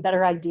have some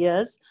better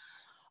ideas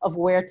of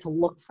where to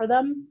look for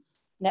them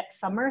next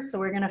summer. So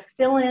we're gonna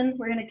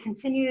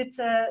continue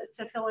to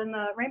fill in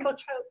the rainbow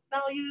trout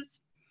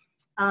values.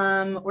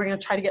 We're gonna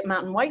try to get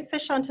mountain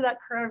whitefish onto that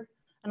curve.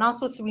 And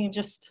also so we can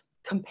just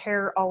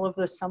compare all of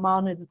the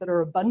salmonids that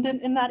are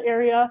abundant in that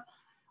area.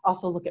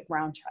 Also look at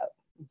brown trout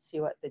and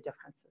see what the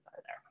differences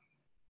are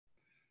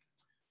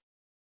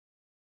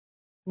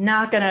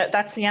there.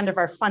 That's the end of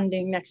our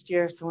funding next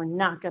year, so we're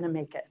not gonna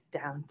make it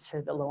down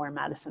to the lower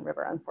Madison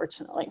River,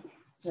 unfortunately,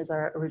 as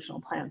our original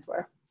plans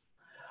were.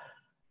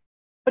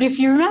 But if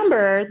you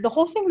remember, the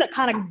whole thing that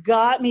kind of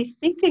got me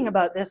thinking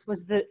about this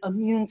was the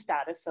immune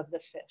status of the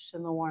fish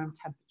in the warm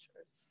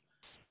temperatures.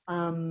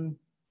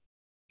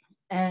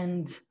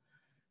 And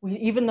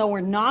even though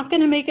we're not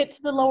going to make it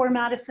to the lower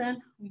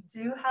Madison, we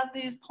do have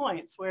these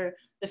points where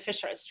the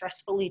fish are at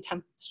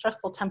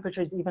stressful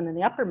temperatures even in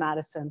the upper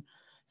Madison.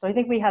 So I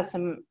think we have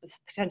some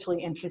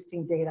potentially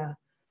interesting data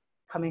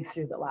coming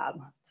through the lab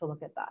to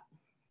look at that.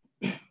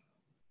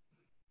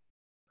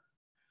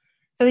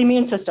 So the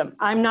immune system.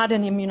 I'm not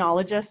an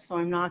immunologist, so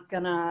I'm not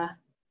going to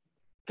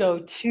go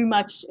too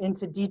much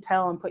into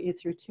detail and put you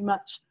through too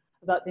much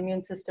about the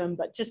immune system,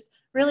 but just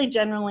really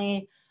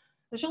generally,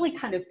 there's really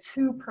kind of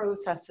two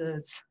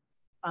processes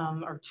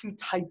or two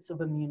types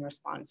of immune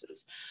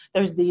responses.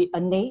 There's the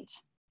innate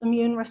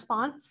immune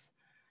response.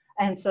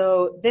 And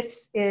so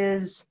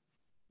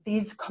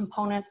these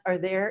components are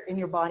there in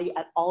your body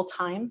at all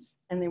times,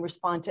 and they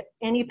respond to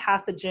any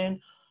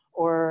pathogen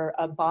or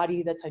a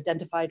body that's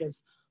identified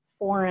as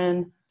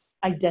foreign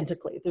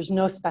identically. There's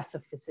no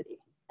specificity.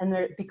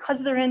 And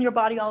because they're in your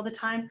body all the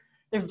time,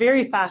 they're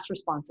very fast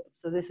responsive.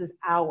 So this is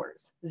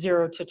hours,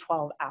 0 to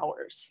 12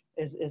 hours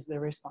is the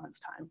response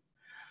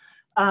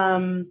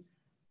time.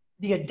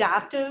 The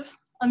adaptive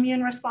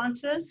immune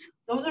responses,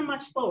 those are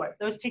much slower.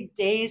 Those take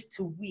days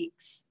to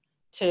weeks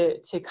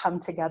to come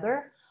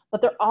together, but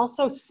they're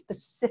also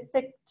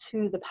specific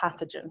to the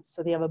pathogens.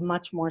 So they have a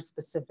much more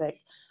specific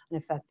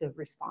and effective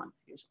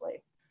response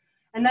usually.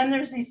 And then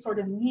there's these sort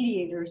of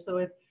mediators.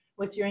 So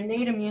with your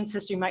innate immune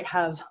system, you might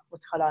have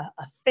what's called a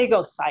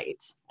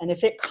phagocyte. And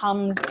if it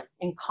comes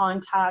in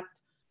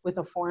contact with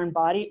a foreign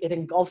body, it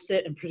engulfs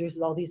it and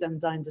produces all these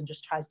enzymes and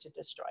just tries to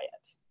destroy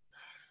it.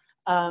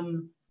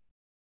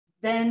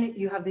 Then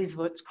you have these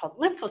what's called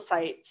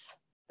lymphocytes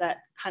that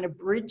kind of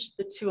bridge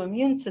the two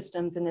immune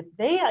systems. And if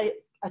they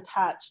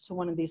attach to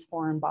one of these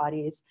foreign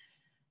bodies,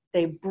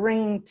 they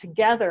bring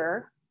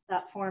together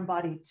that foreign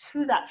body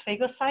to that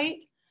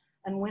phagocyte.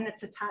 And when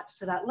it's attached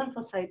to that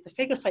lymphocyte, the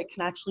phagocyte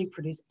can actually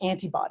produce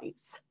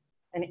antibodies.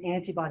 And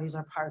antibodies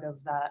are part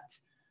of that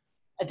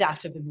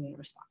adaptive immune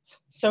response.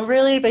 So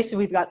really, basically,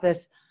 we've got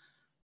this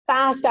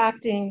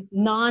fast-acting,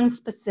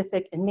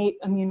 non-specific innate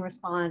immune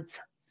response,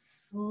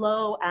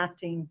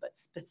 slow-acting but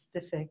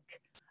specific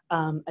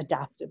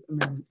adaptive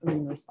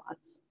immune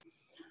response.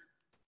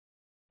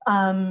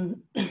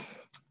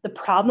 The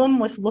problem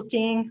with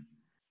looking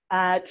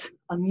at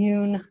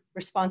immune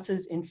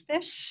responses in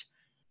fish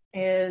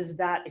is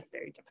that it's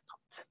very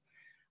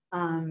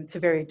difficult to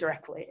very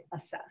directly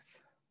assess.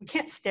 We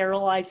can't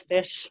sterilize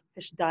fish.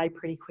 Fish die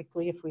pretty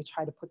quickly if we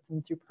try to put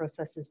them through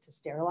processes to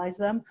sterilize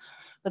them.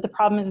 But the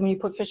problem is when you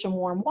put fish in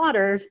warm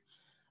waters,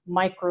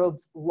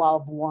 microbes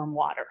love warm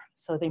water.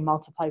 So they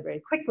multiply very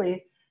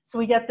quickly. So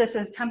we get this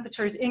as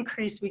temperatures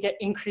increase, we get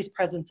increased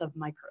presence of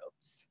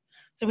microbes.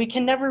 So we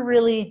can never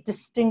really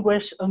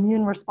distinguish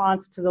immune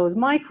response to those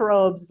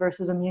microbes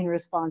versus immune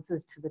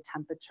responses to the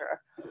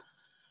temperature.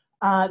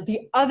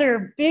 The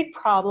other big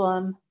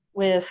problem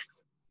with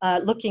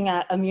looking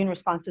at immune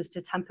responses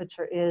to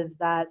temperature is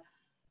that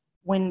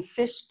when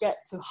fish get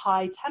to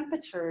high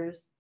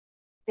temperatures,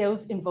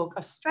 those invoke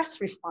a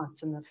stress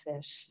response in the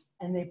fish,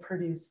 and they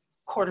produce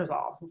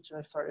cortisol, which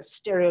are sort of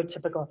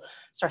stereotypical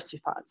stress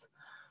response.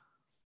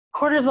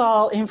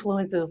 Cortisol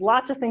influences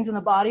lots of things in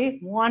the body.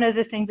 One of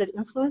the things it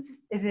influences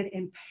is it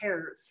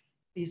impairs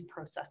these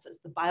processes,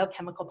 the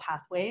biochemical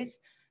pathways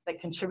that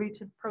contribute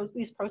to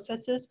these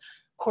processes,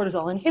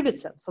 cortisol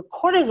inhibits them. So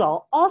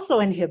cortisol also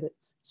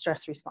inhibits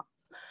stress response.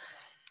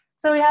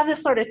 So we have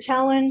this sort of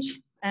challenge,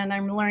 and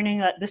I'm learning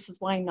that this is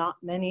why not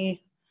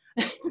many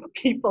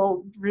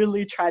people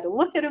really try to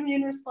look at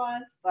immune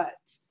response, but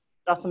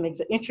it also makes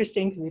it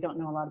interesting because we don't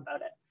know a lot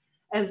about it.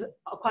 As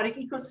aquatic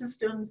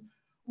ecosystems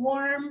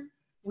warm,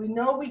 we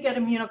know we get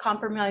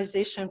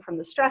immunocompromisation from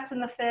the stress in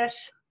the fish.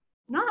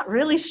 Not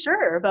really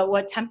sure about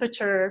what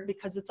temperature,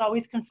 because it's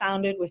always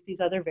confounded with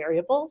these other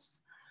variables,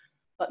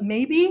 but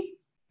maybe.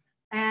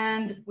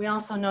 And we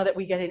also know that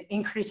we get an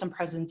increase in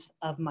presence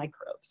of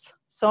microbes.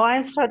 So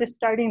I started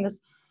starting this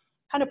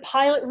kind of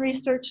pilot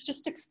research,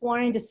 just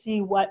exploring to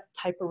see what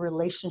type of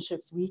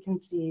relationships we can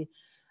see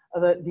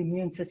about the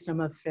immune system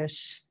of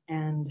fish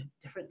and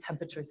different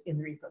temperatures in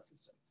their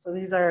ecosystem. So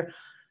these are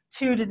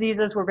 2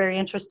 diseases we're very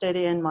interested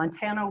in: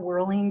 Montana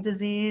whirling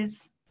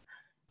disease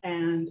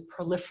and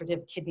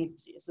proliferative kidney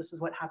disease. This is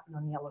what happened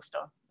on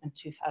Yellowstone in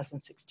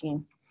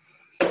 2016.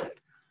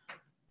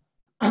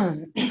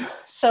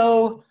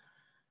 So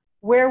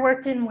we're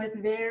working with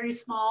very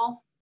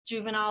small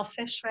juvenile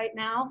fish right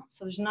now.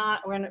 So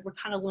we're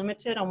kind of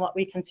limited on what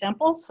we can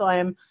sample. So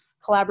I'm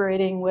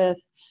collaborating with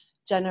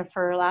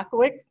Jennifer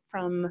Lakowick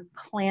from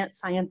Plant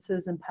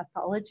Sciences and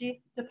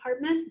Pathology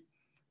Department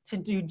to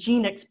do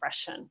gene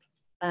expression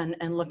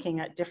and looking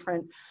at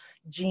different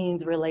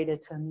genes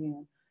related to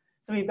immune.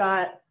 So we've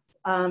got,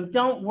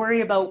 don't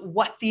worry about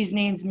what these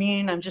names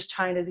mean. I'm just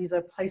trying to, these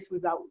are places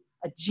we've got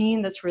a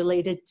gene that's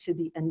related to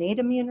the innate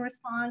immune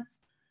response,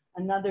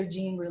 another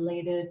gene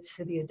related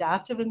to the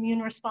adaptive immune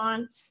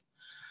response.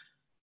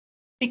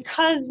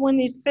 Because when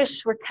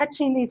we're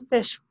catching these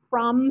fish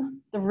from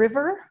the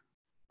river,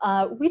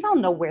 we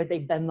don't know where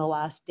they've been the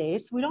last day,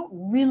 so we don't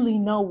really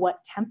know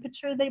what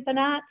temperature they've been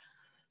at.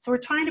 So we're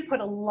trying to put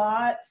a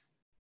lot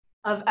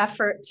of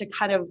effort to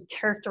kind of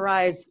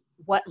characterize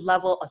what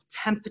level of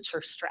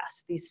temperature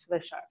stress these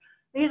fish are.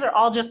 These are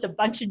all just a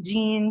bunch of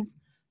genes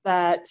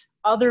that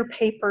other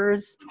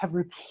papers have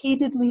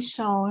repeatedly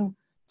shown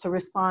to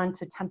respond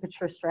to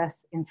temperature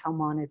stress in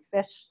salmonid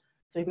fish.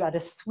 So we've got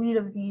a suite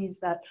of these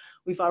that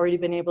we've already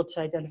been able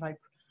to identify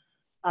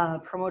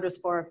promoters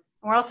for.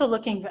 We're also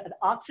looking at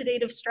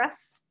oxidative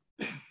stress.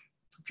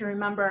 If you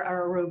remember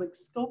our aerobic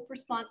scope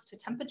response to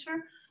temperature,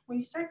 when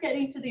you start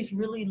getting to these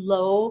really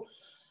low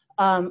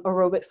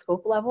aerobic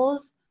scope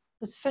levels,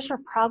 those fish are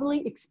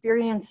probably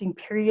experiencing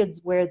periods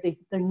where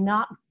they're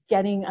not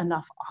getting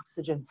enough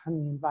oxygen from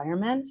the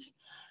environment.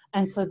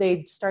 And so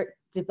they start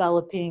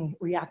developing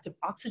reactive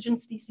oxygen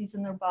species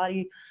in their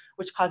body,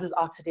 which causes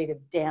oxidative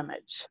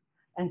damage.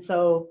 And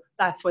so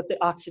that's what the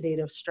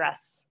oxidative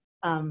stress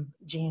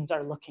genes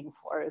are looking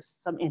for, is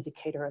some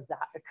indicator of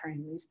that occurring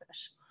in these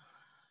fish.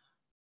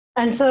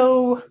 And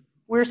so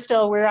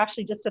we're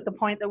actually just at the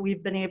point that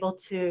we've been able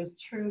to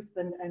truth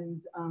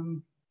and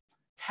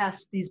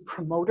test these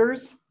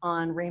promoters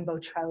on rainbow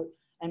trout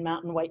and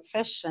mountain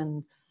whitefish,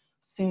 and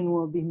soon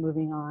we'll be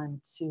moving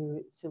on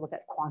to look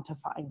at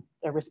quantifying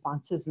their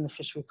responses in the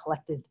fish we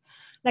collected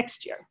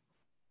next year.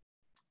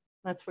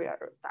 That's where we are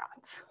with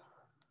that.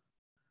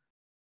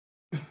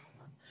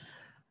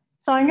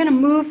 So I'm going to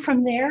move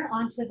from there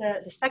onto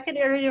the second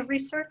area of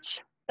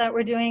research that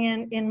we're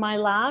doing in my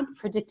lab,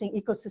 predicting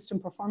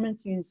ecosystem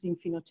performance using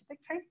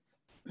phenotypic traits.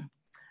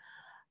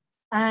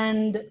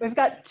 And we've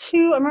got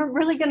 2, I'm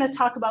really going to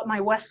talk about my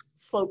West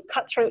Slope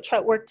cutthroat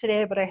trout work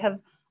today, but I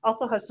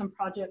also have some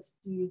projects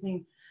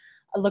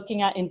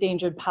looking at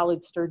endangered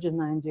pallid sturgeon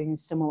that I'm doing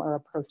similar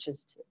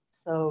approaches to.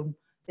 So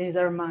these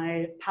are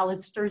my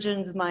pallid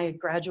sturgeons, my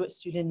graduate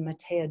student,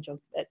 Matea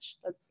Djokovic,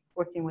 that's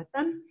working with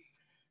them.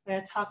 I'm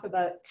going to talk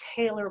about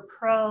Taylor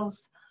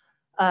Pearl's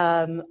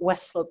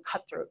West Slope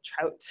cutthroat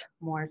trout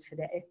more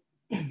today.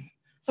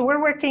 So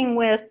we're working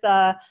with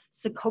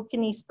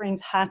Secocony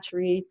Springs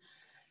Hatchery.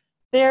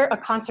 They're a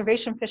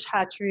conservation fish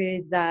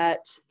hatchery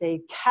that they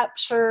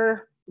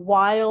capture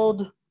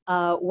wild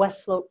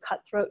West Slope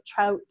cutthroat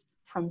trout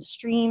from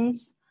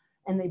streams,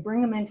 and they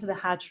bring them into the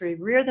hatchery,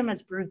 rear them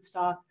as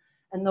broodstock,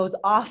 and those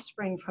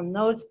offspring from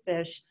those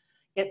fish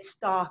get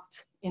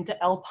stocked into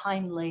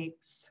alpine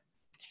lakes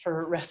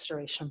for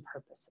restoration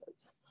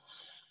purposes.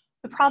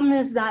 The problem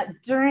is that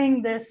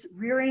during this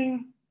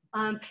rearing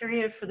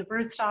period for the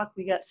broodstock,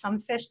 we get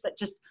some fish that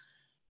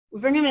we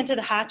bring them into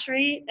the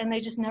hatchery and they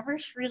just never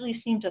really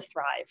seem to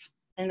thrive.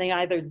 And they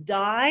either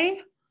die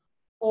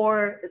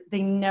or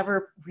they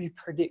never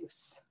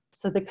reproduce.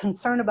 So the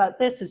concern about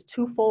this is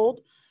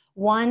twofold.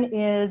 One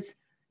is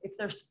if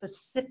there's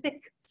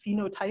specific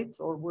phenotypes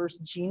or worse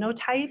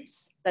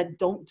genotypes that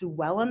don't do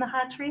well in the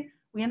hatchery,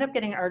 we end up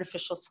getting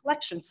artificial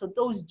selection. So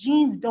those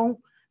genes that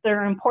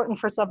are important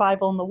for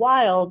survival in the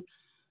wild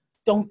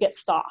don't get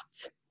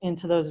stocked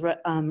into those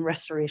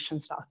restoration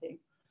stocking.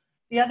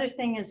 The other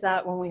thing is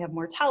that when we have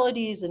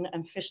mortalities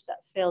and fish that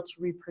fail to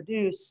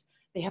reproduce,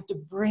 they have to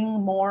bring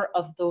more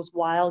of those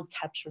wild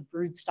captured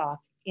broodstock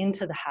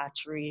into the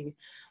hatchery.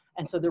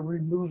 And so they're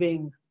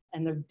removing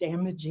and they're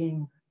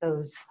damaging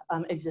those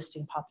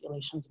existing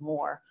populations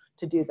more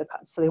to do the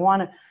cuts. So they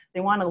want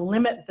to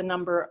limit the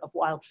number of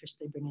wild fish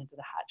they bring into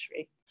the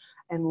hatchery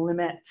and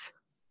limit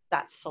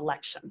that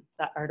selection,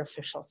 that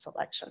artificial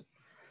selection.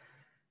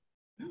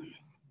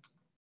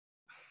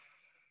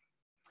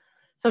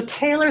 So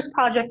Taylor's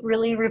project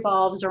really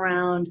revolves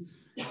around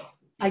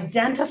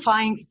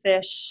identifying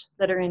fish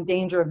that are in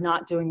danger of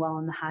not doing well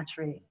in the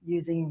hatchery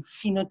using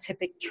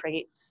phenotypic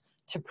traits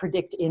to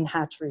predict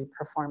in-hatchery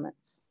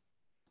performance.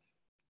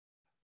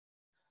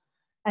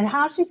 And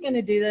how she's going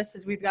to do this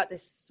is we've got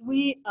this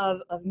suite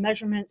of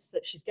measurements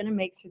that she's going to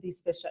make through these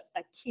fish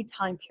at key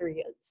time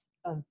periods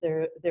of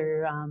their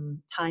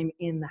time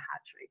in the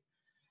hatchery.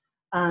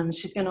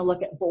 She's going to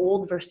look at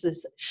bold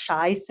versus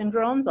shy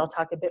syndromes. I'll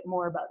talk a bit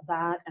more about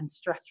that and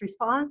stress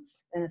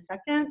response in a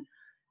second.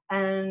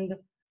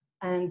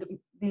 And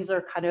these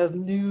are kind of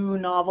new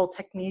novel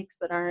techniques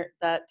that are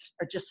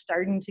just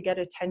starting to get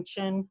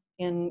attention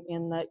in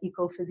the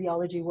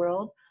ecophysiology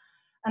world.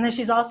 And then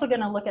she's also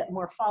going to look at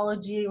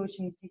morphology, which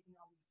means taking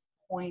all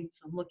these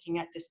points and looking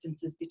at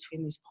distances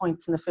between these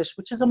points in the fish,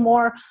 which is a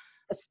more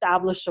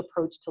established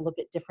approach to look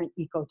at different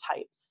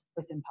ecotypes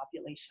within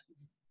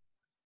populations.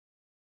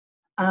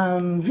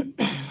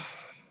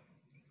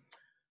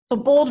 So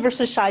bold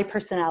versus shy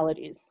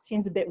personalities.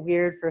 Seems a bit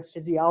weird for a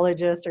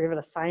physiologist or even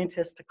a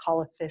scientist to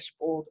call a fish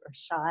bold or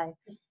shy.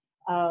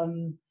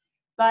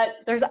 But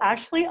there's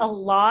actually a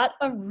lot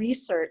of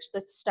research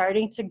that's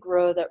starting to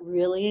grow that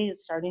really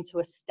is starting to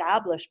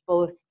establish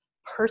both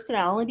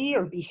personality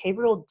or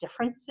behavioral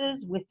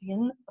differences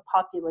within the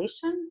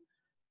population,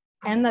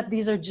 and that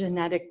these are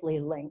genetically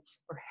linked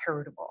or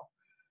heritable.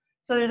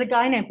 So there's a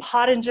guy named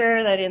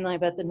Pottinger that in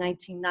about the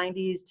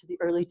 1990s to the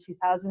early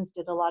 2000s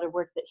did a lot of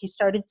work that he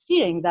started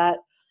seeing that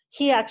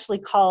he actually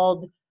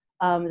called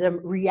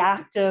them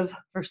reactive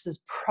versus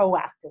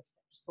proactive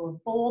fish. So a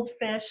bold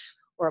fish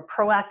or a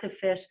proactive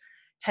fish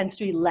tends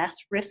to be less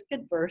risk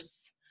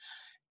adverse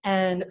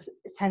and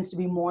it tends to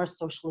be more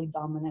socially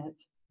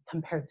dominant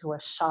compared to a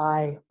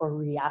shy or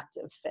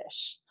reactive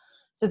fish.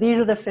 So these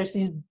are the fish,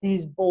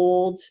 these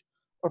bold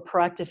or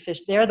proactive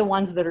fish, they're the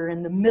ones that are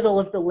in the middle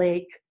of the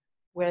lake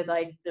where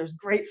like there's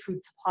great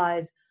food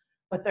supplies,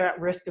 but they're at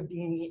risk of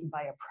being eaten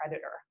by a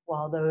predator,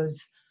 while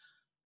those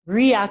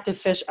reactive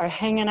fish are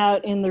hanging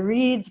out in the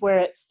reeds where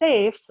it's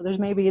safe, so there's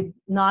maybe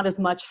not as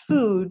much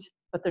food,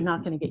 but they're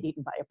not going to get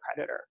eaten by a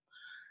predator.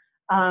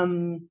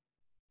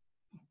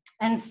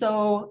 And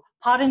so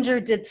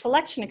Pottinger did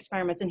selection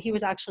experiments, and he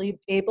was actually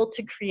able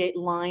to create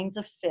lines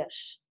of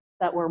fish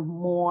that were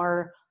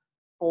more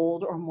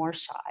bold or more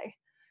shy.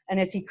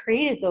 And as he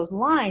created those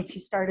lines, he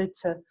started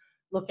to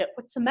look at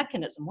what's the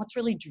mechanism, what's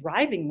really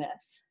driving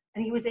this.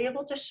 And he was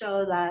able to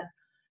show that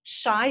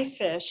shy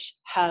fish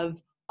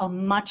have a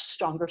much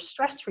stronger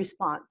stress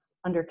response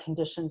under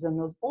conditions than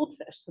those bold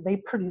fish. So they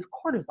produce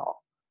cortisol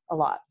a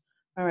lot.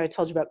 Remember I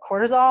told you about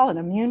cortisol and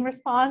immune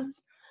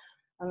response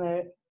and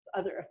the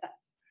other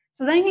effects.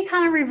 So then he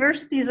kind of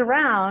reversed these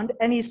around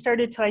and he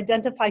started to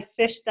identify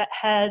fish that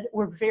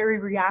were very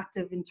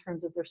reactive in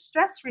terms of their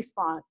stress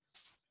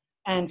response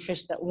and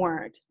fish that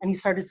weren't. And he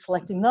started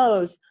selecting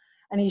those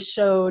and he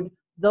showed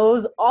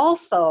those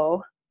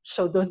also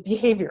showed those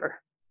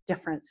behavior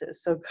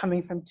differences. So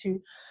coming from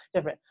two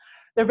different.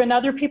 There have been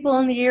other people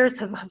in the years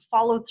have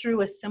followed through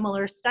with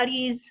similar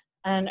studies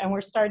and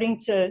we're starting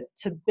to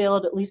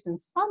build, at least in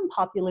some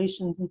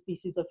populations and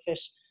species of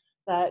fish,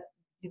 that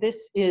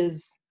this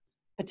is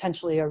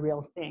potentially a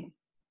real thing,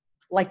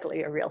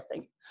 likely a real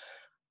thing.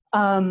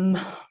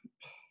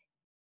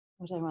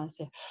 What do I want to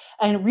say?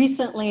 And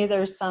recently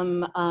there's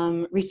some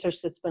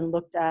research that's been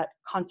looked at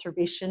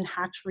conservation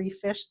hatchery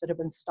fish that have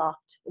been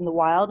stocked in the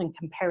wild and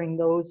comparing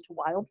those to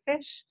wild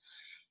fish,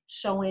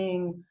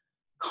 showing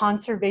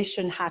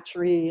conservation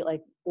hatchery,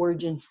 like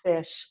origin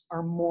fish,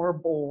 are more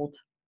bold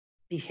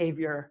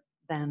behavior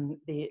than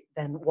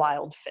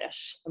wild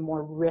fish, and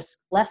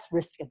less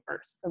risk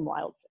adverse than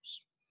wild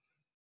fish.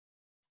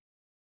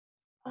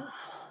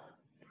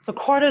 So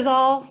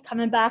cortisol,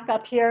 coming back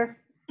up here.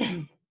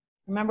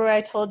 Remember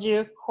I told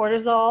you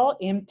cortisol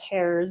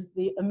impairs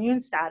the immune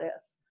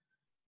status.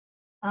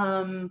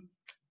 So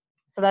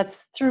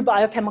that's through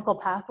biochemical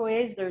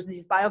pathways. There's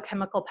these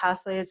biochemical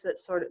pathways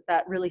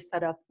that really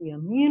set up the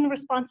immune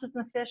responses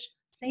in the fish.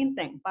 Same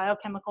thing,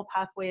 biochemical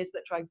pathways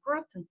that drive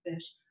growth in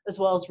fish as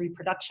well as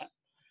reproduction.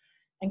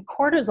 And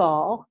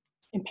cortisol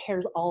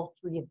impairs all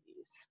three of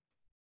these.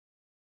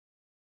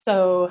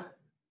 So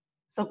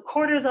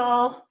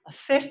cortisol, a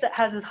fish that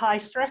has this high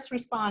stress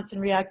response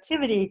and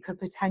reactivity could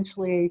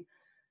potentially,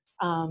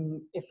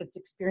 if it's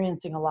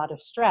experiencing a lot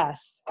of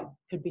stress,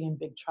 could be in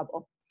big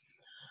trouble.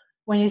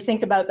 When you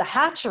think about the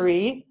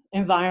hatchery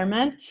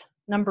environment,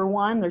 number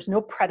one, there's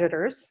no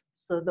predators.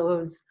 So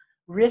those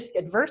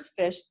risk-adverse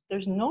fish,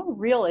 there's no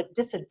real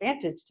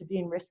disadvantage to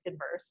being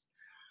risk-adverse.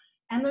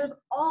 And there's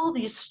all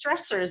these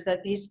stressors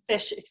that these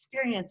fish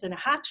experience in a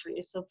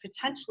hatchery. So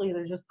potentially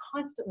they're just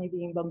constantly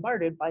being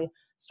bombarded by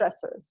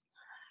stressors.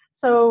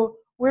 So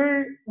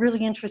we're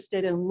really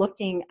interested in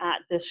looking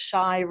at this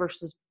shy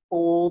versus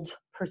bold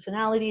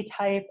personality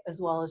type, as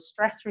well as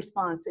stress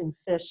response in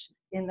fish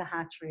in the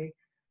hatchery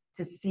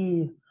to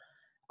see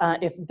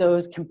if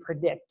those can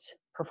predict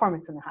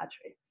performance in the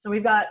hatchery. So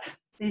we've got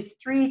these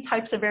 3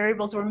 types of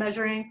variables we're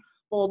measuring: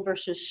 bold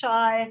versus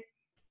shy,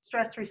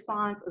 stress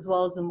response, as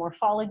well as the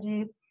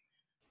morphology.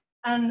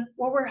 And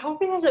what we're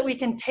hoping is that we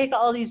can take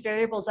all these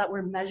variables that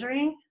we're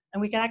measuring and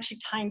we can actually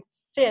time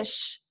fish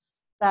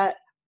that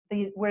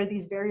where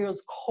these variables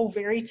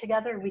co-vary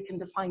together, we can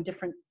define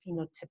different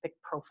phenotypic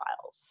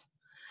profiles.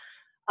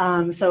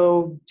 So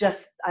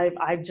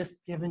I've just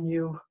given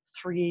you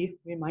 3,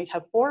 we might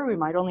have 4, we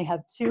might only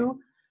have 2,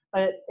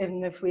 but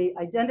if we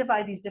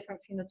identify these different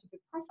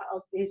phenotypic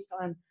profiles based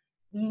on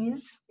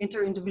these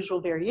inter-individual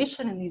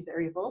variation in these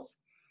variables,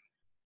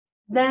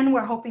 then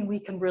we're hoping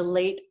we can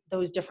relate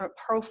those different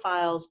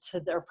profiles to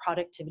their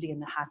productivity in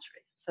the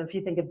hatchery. So if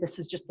you think of this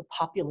as just the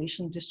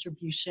population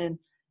distribution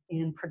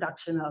in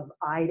production of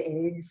eyed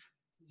eggs,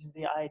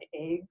 usually eyed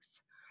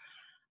eggs,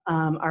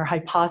 our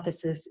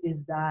hypothesis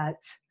is that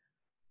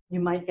you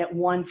might get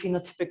one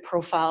phenotypic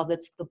profile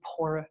that's the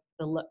poor,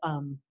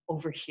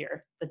 over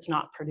here, that's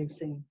not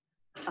producing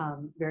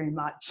very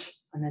much.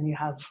 And then you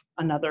have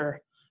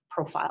another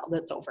profile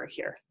that's over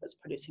here that's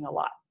producing a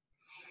lot.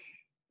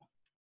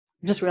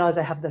 I just realized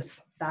I have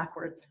this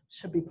backwards.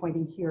 Should be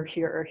pointing here,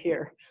 here, or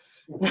here.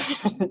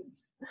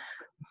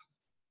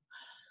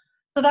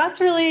 So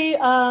that's really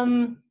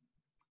and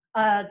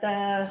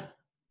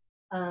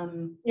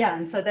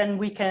so then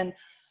we can,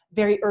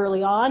 very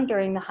early on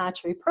during the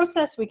hatchery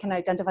process, we can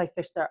identify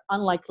fish that are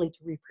unlikely to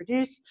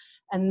reproduce,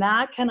 and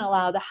that can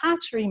allow the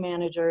hatchery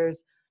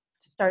managers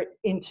to start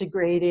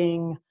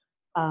integrating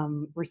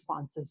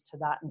responses to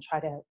that and try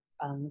to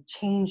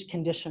change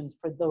conditions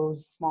for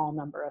those small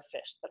number of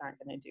fish that aren't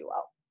going to do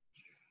well.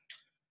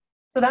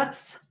 So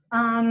that's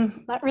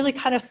that really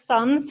kind of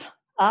sums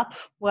up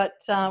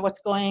what's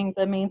going,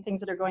 the main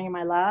things that are going in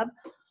my lab.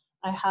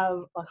 I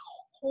have a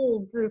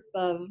huge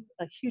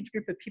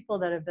group of people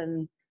that have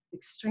been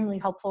extremely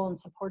helpful and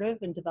supportive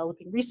in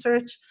developing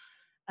research,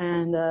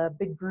 and a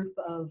big group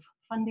of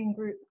funding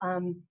group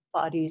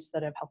bodies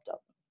that have helped out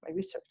with my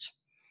research.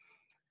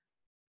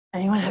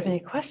 Anyone have any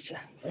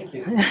questions? Thank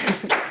you.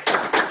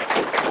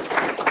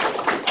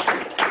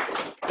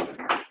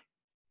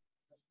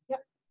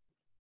 Yes.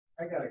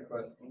 I got a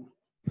question.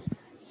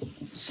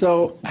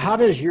 So how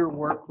does your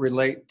work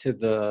relate to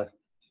the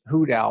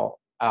hoot owl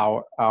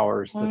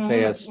hours that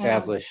they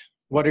establish? Yeah.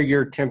 What do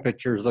your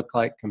temperatures look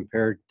like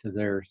compared to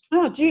theirs?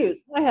 Oh,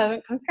 geez, I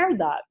haven't compared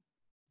that.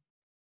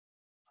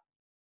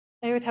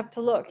 I would have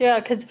to look. Yeah,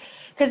 because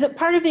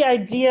part of the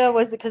idea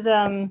was because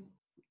those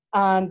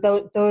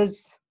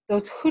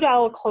hoot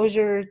owl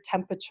closure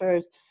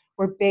temperatures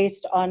were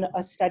based on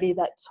a study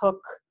that took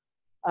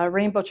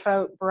rainbow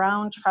trout,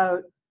 brown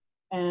trout,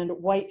 and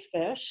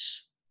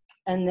whitefish,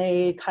 and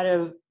they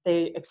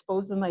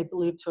exposed them, I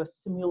believe, to a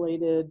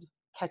simulated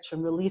catch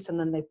and release, and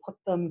then they put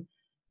them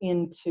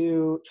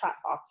into trap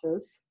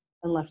boxes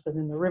and left them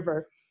in the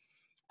river.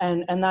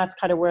 And that's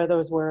kind of where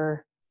those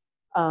were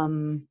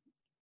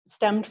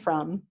stemmed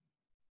from.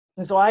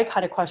 And so I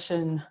kind of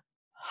question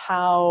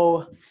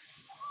how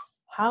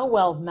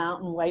well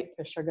mountain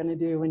whitefish are going to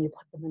do when you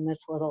put them in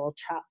this little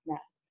trap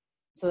net.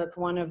 So that's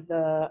one of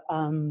the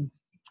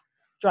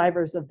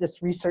drivers of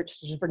this research,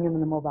 to just bring them in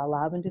the mobile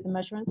lab and do the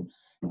measurements.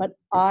 But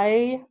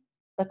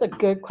that's a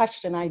good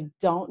question. I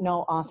don't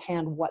know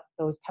offhand what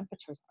those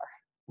temperatures are.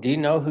 Do you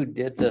know who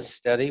did the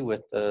study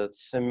with the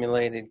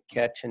simulated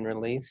catch and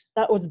release?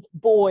 That was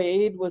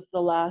Boyd, was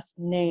the last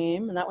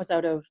name, and that was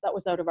out of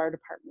our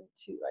department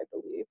too, I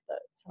believe.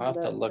 I'll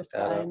have to look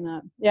that up.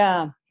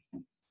 Yeah,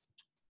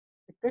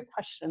 good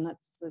question.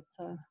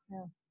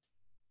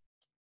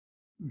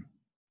 Yeah.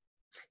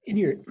 In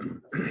your,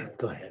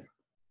 go ahead.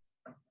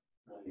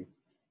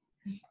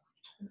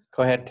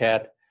 Go ahead,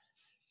 Tad.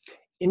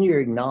 In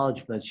your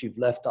acknowledgments, you've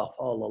left off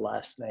all the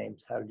last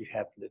names. How did you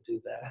happen to do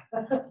that?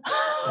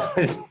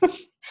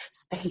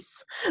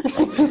 Space.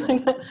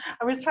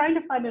 I was trying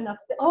to find enough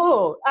space.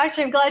 Oh,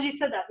 actually, I'm glad you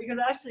said that, because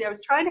actually I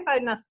was trying to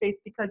find enough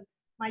space because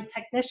my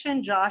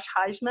technician, Josh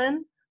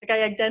Heisman,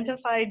 I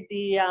identified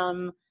the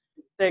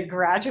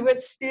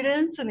graduate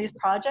students in these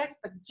projects,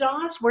 but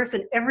Josh works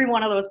in every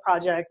one of those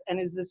projects and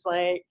is this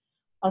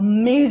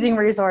amazing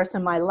resource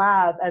in my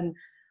lab. And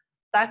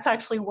that's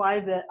actually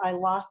why I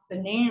lost the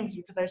names,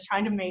 because I was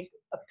trying to make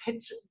a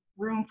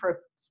room for a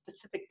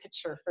specific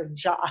picture for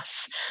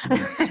Josh.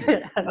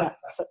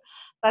 So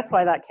that's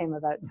why that came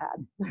about,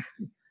 Tad.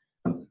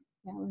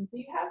 Yeah, do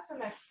you have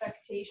some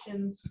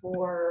expectations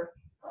for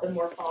the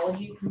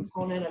morphology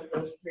component of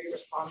those 3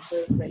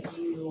 responses that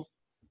you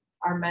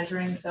are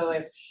measuring? So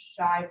if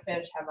shy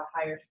fish have a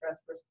higher stress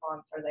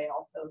response, are they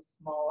also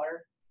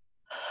smaller?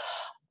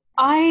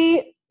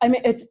 I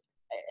mean,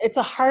 it's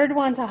a hard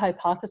one to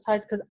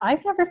hypothesize, because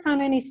I've never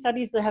found any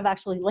studies that have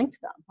actually linked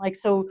them.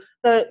 So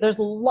there's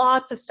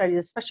lots of studies,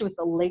 especially with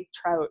the lake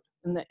trout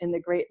in the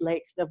Great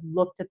Lakes, that have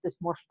looked at this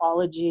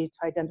morphology to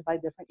identify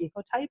different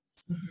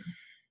ecotypes. Mm-hmm.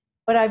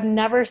 But I've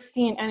never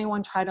seen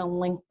anyone try to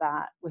link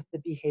that with the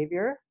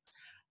behavior.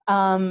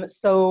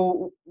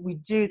 So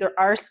there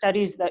are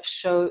studies that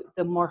show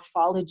the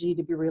morphology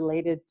to be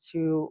related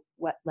to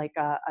what, like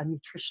a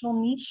nutritional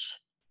niche.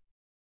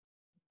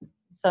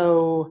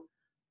 So,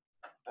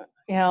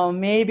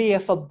 maybe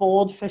if a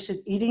bold fish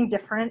is eating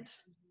different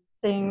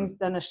things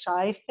than a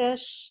shy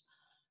fish,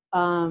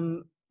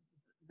 that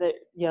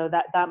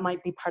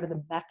might be part of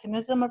the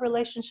mechanism of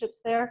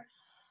relationships there.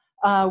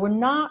 We're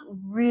not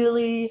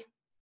really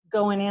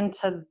going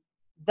into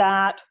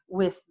that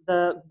with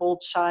the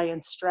bold, shy,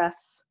 and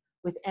stress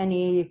with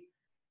any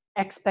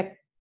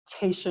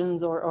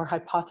expectations or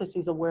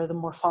hypotheses of where the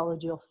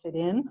morphology will fit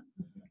in.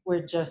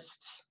 We're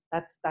just,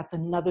 that's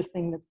another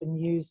thing that's been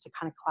used to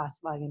kind of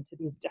classify into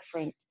these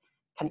different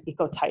kind of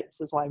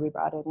ecotypes is why we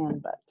brought it in,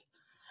 but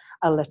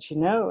I'll let you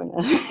know in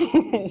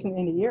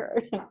a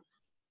year.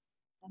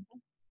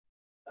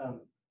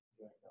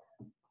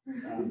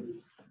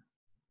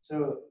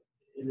 So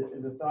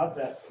is a thought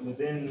that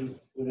within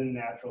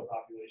natural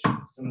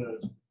populations, some of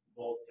those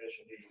bold fish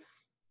will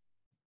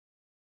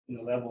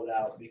be leveled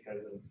out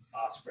because of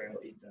osprey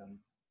will eat them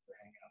for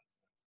hangouts.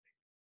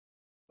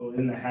 But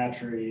within the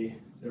hatchery,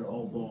 they're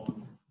all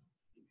bold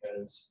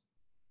because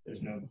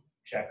there's no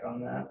check on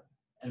that.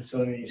 And so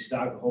then you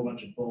stock a whole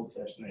bunch of bold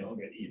fish and they all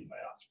get eaten by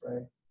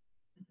osprey.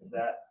 Is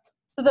that?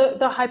 So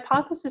the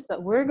hypothesis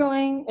that we're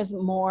going is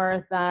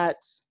more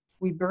that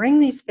we bring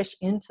these fish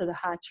into the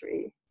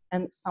hatchery,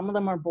 and some of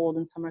them are bold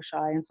and some are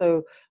shy. And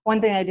so one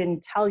thing I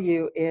didn't tell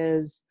you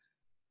is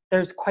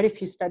there's quite a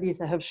few studies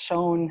that have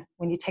shown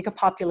when you take a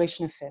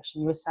population of fish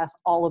and you assess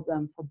all of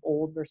them for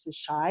bold versus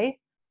shy,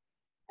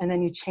 and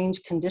then you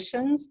change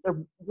conditions, their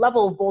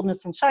level of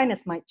boldness and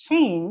shyness might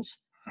change,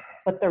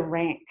 but their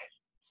rank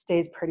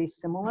stays pretty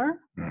similar.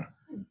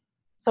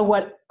 So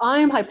what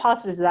I'm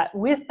hypothesizing is that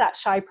with that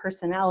shy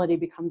personality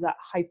becomes that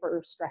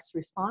hyper stress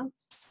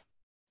response.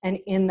 And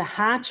in the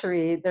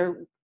hatchery,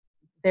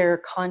 they're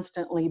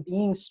constantly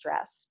being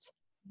stressed.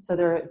 So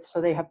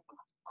they have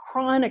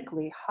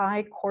chronically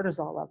high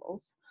cortisol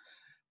levels.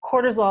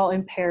 Cortisol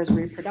impairs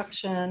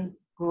reproduction,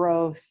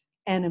 growth,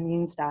 and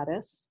immune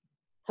status.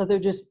 So they're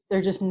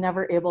just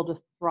never able to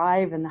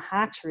thrive in the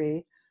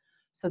hatchery.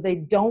 So they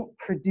don't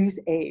produce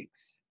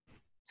eggs.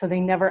 So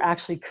they never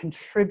actually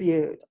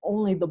contribute.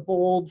 Only the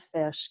bold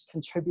fish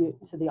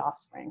contribute to the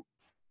offspring.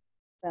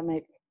 Does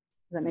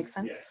that make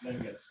sense? Yeah,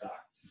 then get stocked.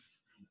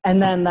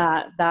 And then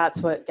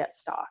that's what gets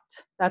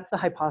stocked. That's the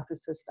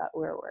hypothesis that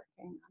we're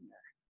working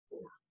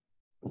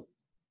under.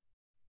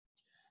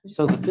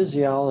 So the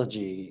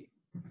physiology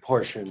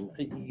portion,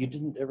 you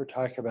didn't ever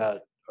talk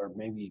about, or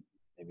maybe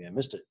I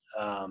missed it,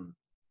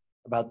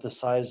 about the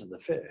size of the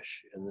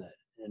fish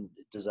and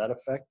does that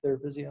affect their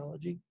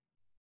physiology?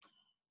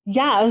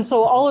 Yeah, and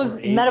so all those Or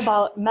age?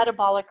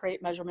 metabolic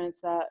rate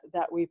measurements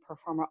that we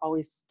perform are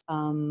always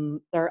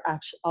they're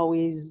actually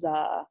always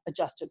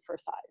adjusted for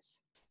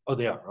size. Oh,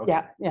 they are.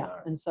 Okay. Yeah. All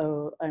right. And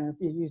so if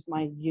you use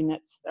my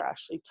units, they're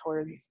actually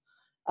towards.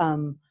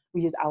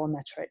 We use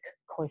allometric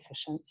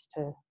coefficients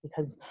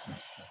because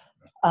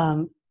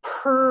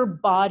per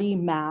body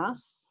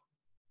mass,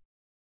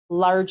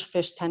 large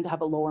fish tend to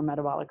have a lower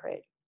metabolic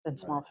rate than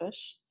small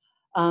fish.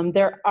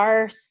 There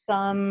are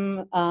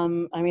some.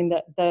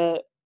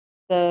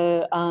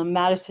 The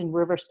Madison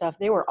River stuff,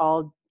 they were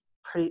all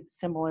pretty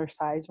similar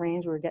size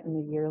range. We were getting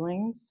the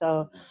yearlings,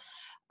 so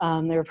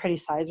they were pretty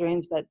size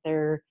range, but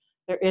there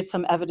is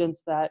some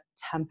evidence that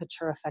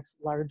temperature affects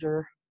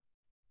larger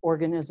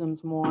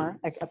organisms more,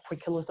 like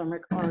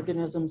apoikilotheric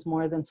organisms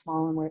more than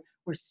small, and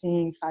we're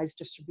seeing size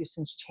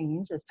distributions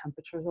change as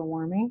temperatures are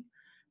warming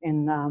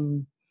in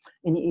the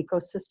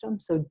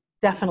ecosystem. So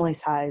definitely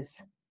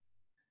size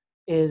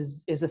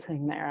is a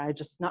thing there.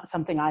 Not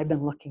something I've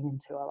been looking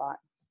into a lot.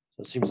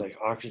 So it seems like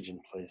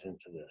oxygen plays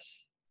into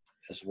this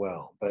as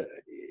well, but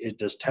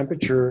does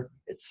temperature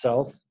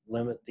itself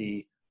limit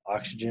the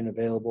oxygen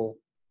available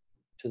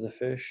to the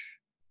fish,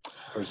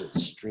 or is it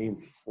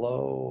stream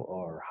flow,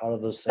 or how do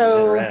those things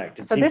interact?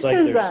 It seems like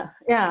there's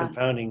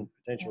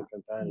potential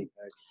confounding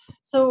factors.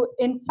 So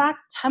in fact,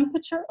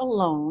 temperature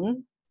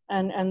alone,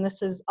 and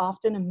this is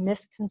often a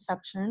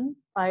misconception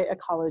by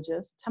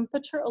ecologists,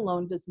 temperature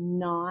alone does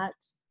not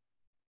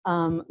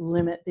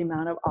limit the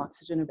amount of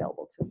oxygen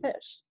available to a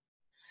fish.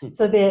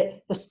 So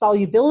the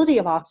solubility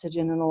of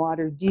oxygen in the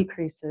water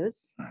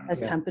decreases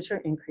as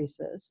temperature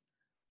increases,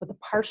 but the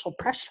partial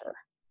pressure,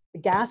 the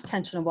gas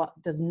tension of water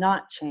does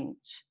not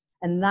change.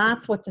 And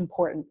that's what's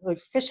important. Like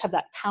fish have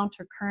that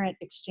counter current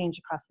exchange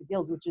across the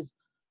gills, which is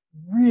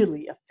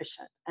really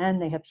efficient.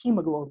 And they have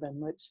hemoglobin,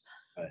 which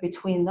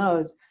between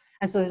those.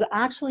 And so there's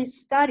actually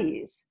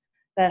studies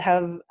that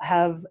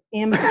have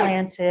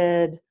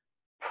implanted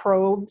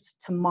probes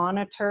to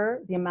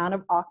monitor the amount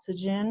of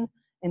oxygen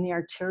in the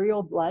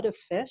arterial blood of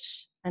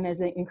fish. And as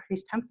they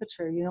increase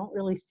temperature, you don't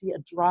really see a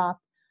drop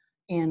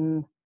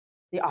in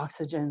the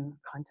oxygen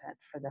content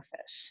for the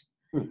fish.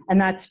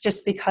 And that's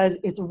just because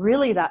it's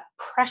really that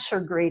pressure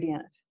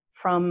gradient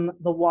from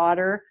the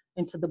water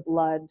into the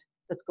blood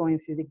that's going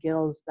through the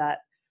gills that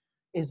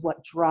is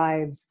what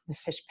drives the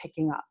fish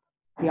picking up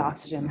the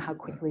oxygen, how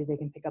quickly they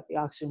can pick up the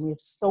oxygen. We're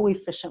so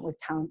efficient with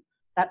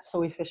That's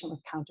so efficient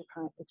with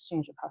countercurrent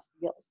exchange across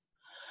the gills.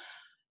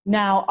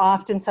 Now,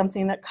 often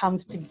something that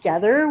comes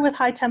together with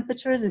high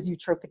temperatures is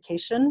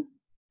eutrophication.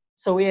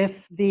 So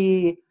if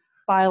the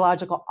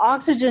biological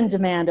oxygen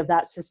demand of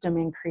that system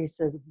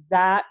increases,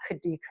 that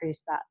could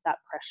decrease that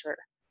pressure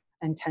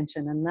and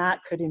tension, and that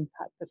could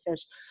impact the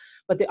fish.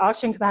 But the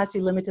oxygen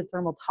capacity limited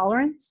thermal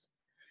tolerance,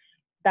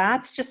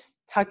 that's just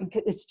talking,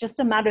 it's just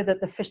a matter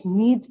that the fish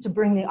needs to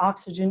bring the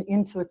oxygen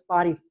into its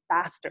body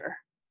faster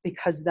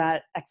because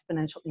that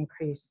exponential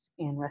increase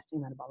in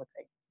resting metabolic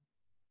rate.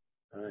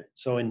 All right.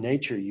 So in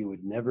nature, you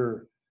would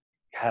never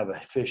have a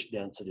fish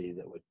density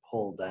that would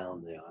pull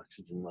down the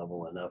oxygen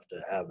level enough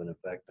to have an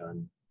effect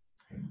on,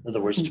 in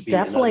other words, to be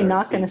Definitely another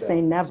not going to feedback.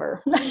 say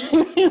never.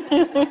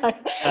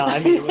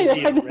 I mean, it would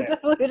be I'm rare.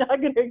 definitely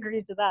not going to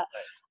agree to that.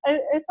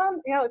 It's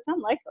it's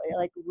unlikely.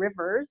 Like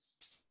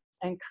rivers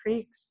and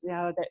creeks,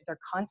 they're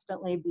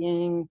constantly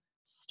being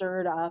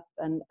stirred up,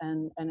 and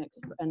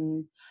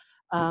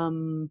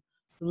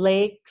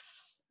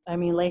lakes. I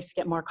mean, lakes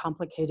get more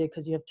complicated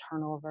because you have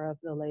turnover of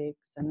the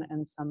lakes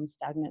and some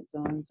stagnant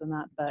zones and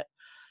that. But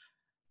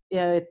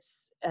yeah,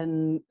 it's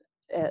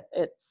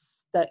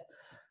that.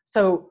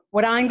 So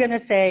what I'm going to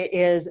say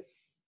is,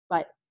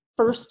 like,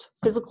 first,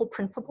 physical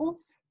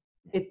principles.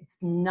 It's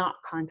not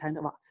content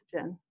of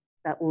oxygen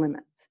that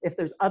limits. If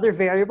there's other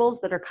variables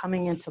that are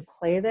coming into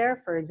play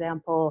there, for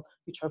example,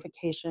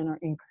 eutrophication or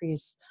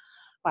increased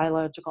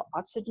biological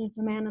oxygen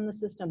demand in the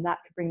system, that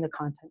could bring the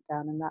content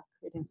down and that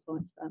could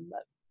influence them.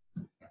 But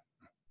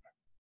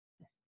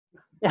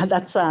yeah,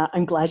 that's,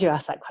 I'm glad you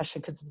asked that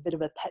question because it's a bit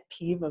of a pet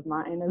peeve of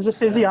mine as a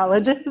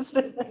physiologist.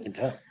 I can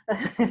tell.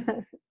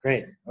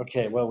 Great.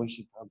 Okay. Well, we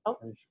should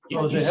probably.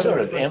 You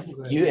sort of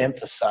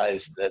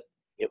emphasized that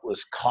it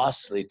was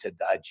costly to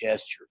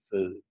digest your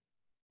food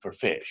for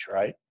fish,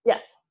 right?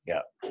 Yes.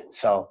 Yeah.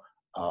 So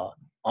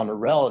on a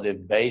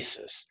relative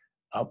basis,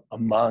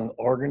 among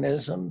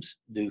organisms,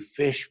 do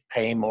fish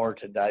pay more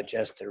to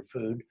digest their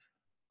food,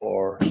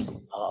 or?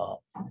 I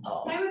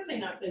would say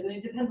not.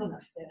 It depends on the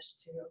fish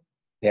too.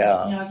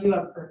 Yeah. You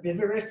have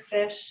herbivorous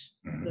fish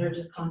that are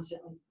just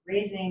constantly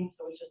grazing,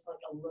 so it's just like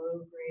a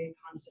low-grade,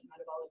 constant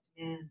metabolic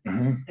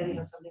demand. Then you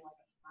have something like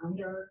a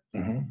flounder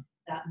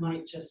that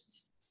might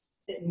just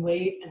sit and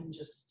wait and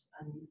just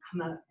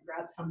come out and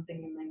grab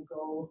something and then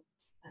go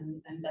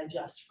and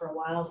digest for a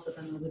while. So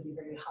then those would be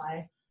very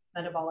high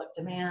metabolic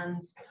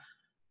demands.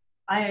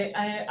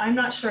 I'm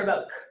not sure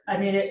about, I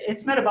mean,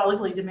 it's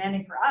metabolically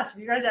demanding for us.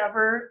 Have you guys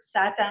ever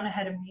sat down and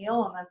had a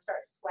meal and then start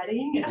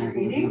sweating as you're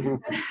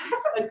eating?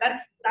 Like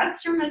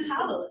that's your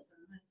metabolism.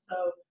 And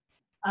so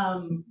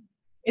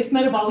it's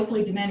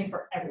metabolically demanding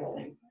for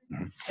everything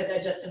to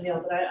digest a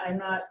meal, but I'm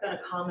not going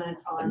to comment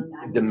on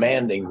that.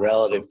 Demanding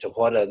relative to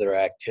what other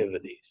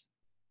activities?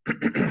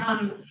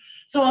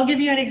 So I'll give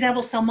you an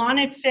example.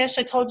 Salmonid fish,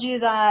 I told you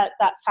that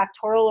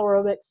factorial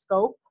aerobic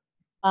scope,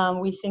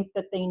 we think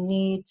that they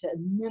need to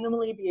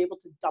minimally be able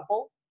to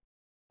double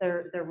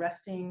their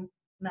resting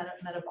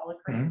metabolic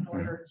rate in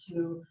order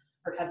to,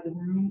 or have the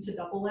room to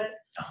double it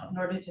in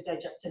order to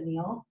digest a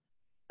meal.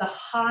 The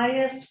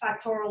highest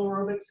factorial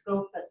aerobic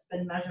scope that's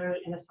been measured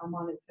in a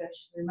salmonid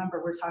fish,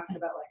 remember we're talking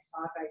about like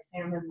sockeye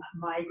salmon that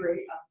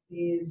migrate up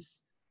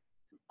these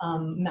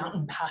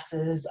mountain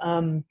passes,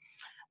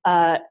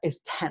 is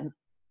 10.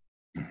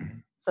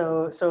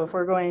 So if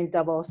we're going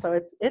double, so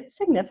it's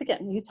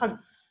significant. You talk,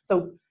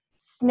 so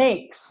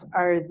snakes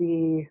are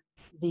the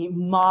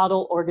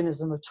model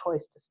organism of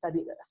choice to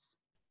study this.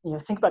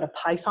 Think about a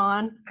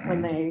python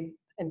when they,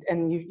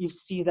 and you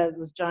see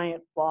those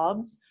giant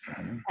blobs,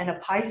 and a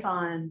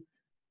python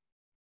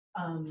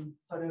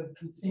sort of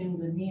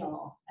consumes a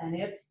meal, and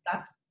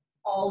that's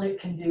all it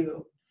can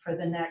do for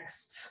the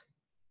next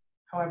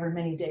however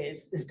many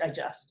days is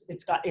digest.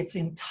 It's got its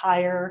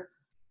entire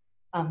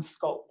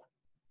scope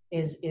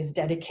is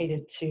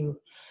dedicated to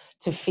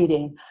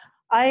feeding.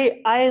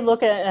 I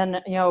look at, and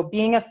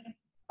being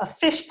a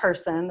fish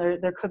person,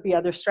 there could be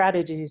other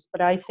strategies,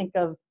 but I think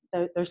of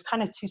there's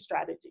kind of two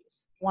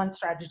strategies. One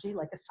strategy,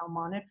 like a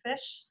salmonid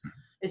fish,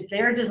 is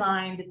they're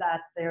designed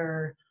that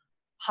their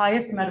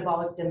highest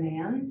metabolic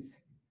demands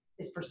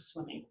is for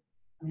swimming.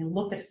 I mean,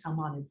 look at a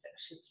salmonid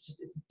fish. It's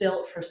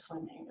built for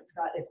swimming. It's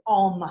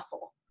all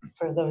muscle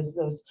for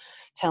those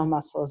tail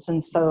muscles,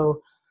 and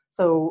so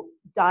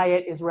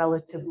diet is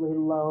relatively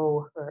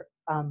low, or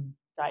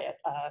diet.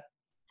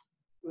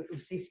 We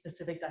see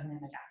specific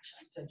dynamic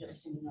action,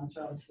 digesting is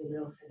relatively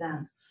low for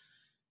them.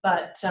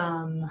 But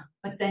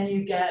then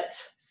you get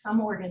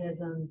some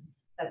organisms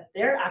that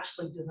they're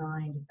actually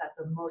designed that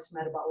the most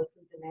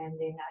metabolically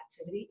demanding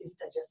activity is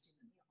digesting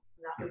the meal.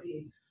 And that would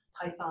be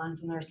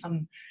pythons, and there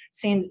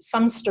are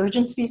some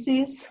sturgeon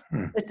species.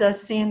 It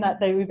does seem that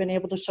we've been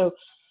able to show,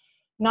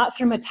 not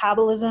through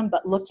metabolism,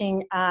 but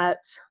looking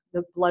at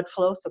the blood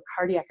flow, so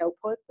cardiac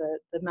output,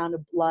 the amount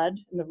of blood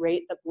and the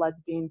rate that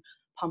blood's being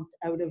pumped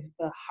out of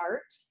the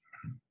heart,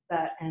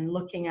 and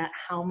looking at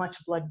how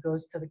much blood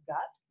goes to the gut,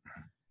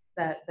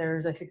 that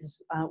I think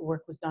this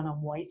work was done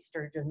on white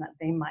sturgeon, that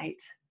they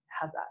might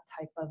have that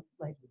type of,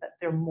 that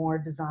they're more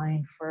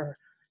designed for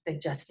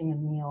digesting a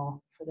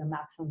meal for their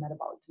maximum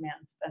metabolic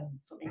demands than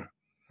swimming.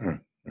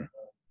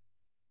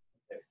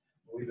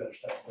 We better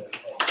stop there.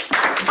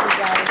 Thank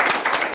you, guys.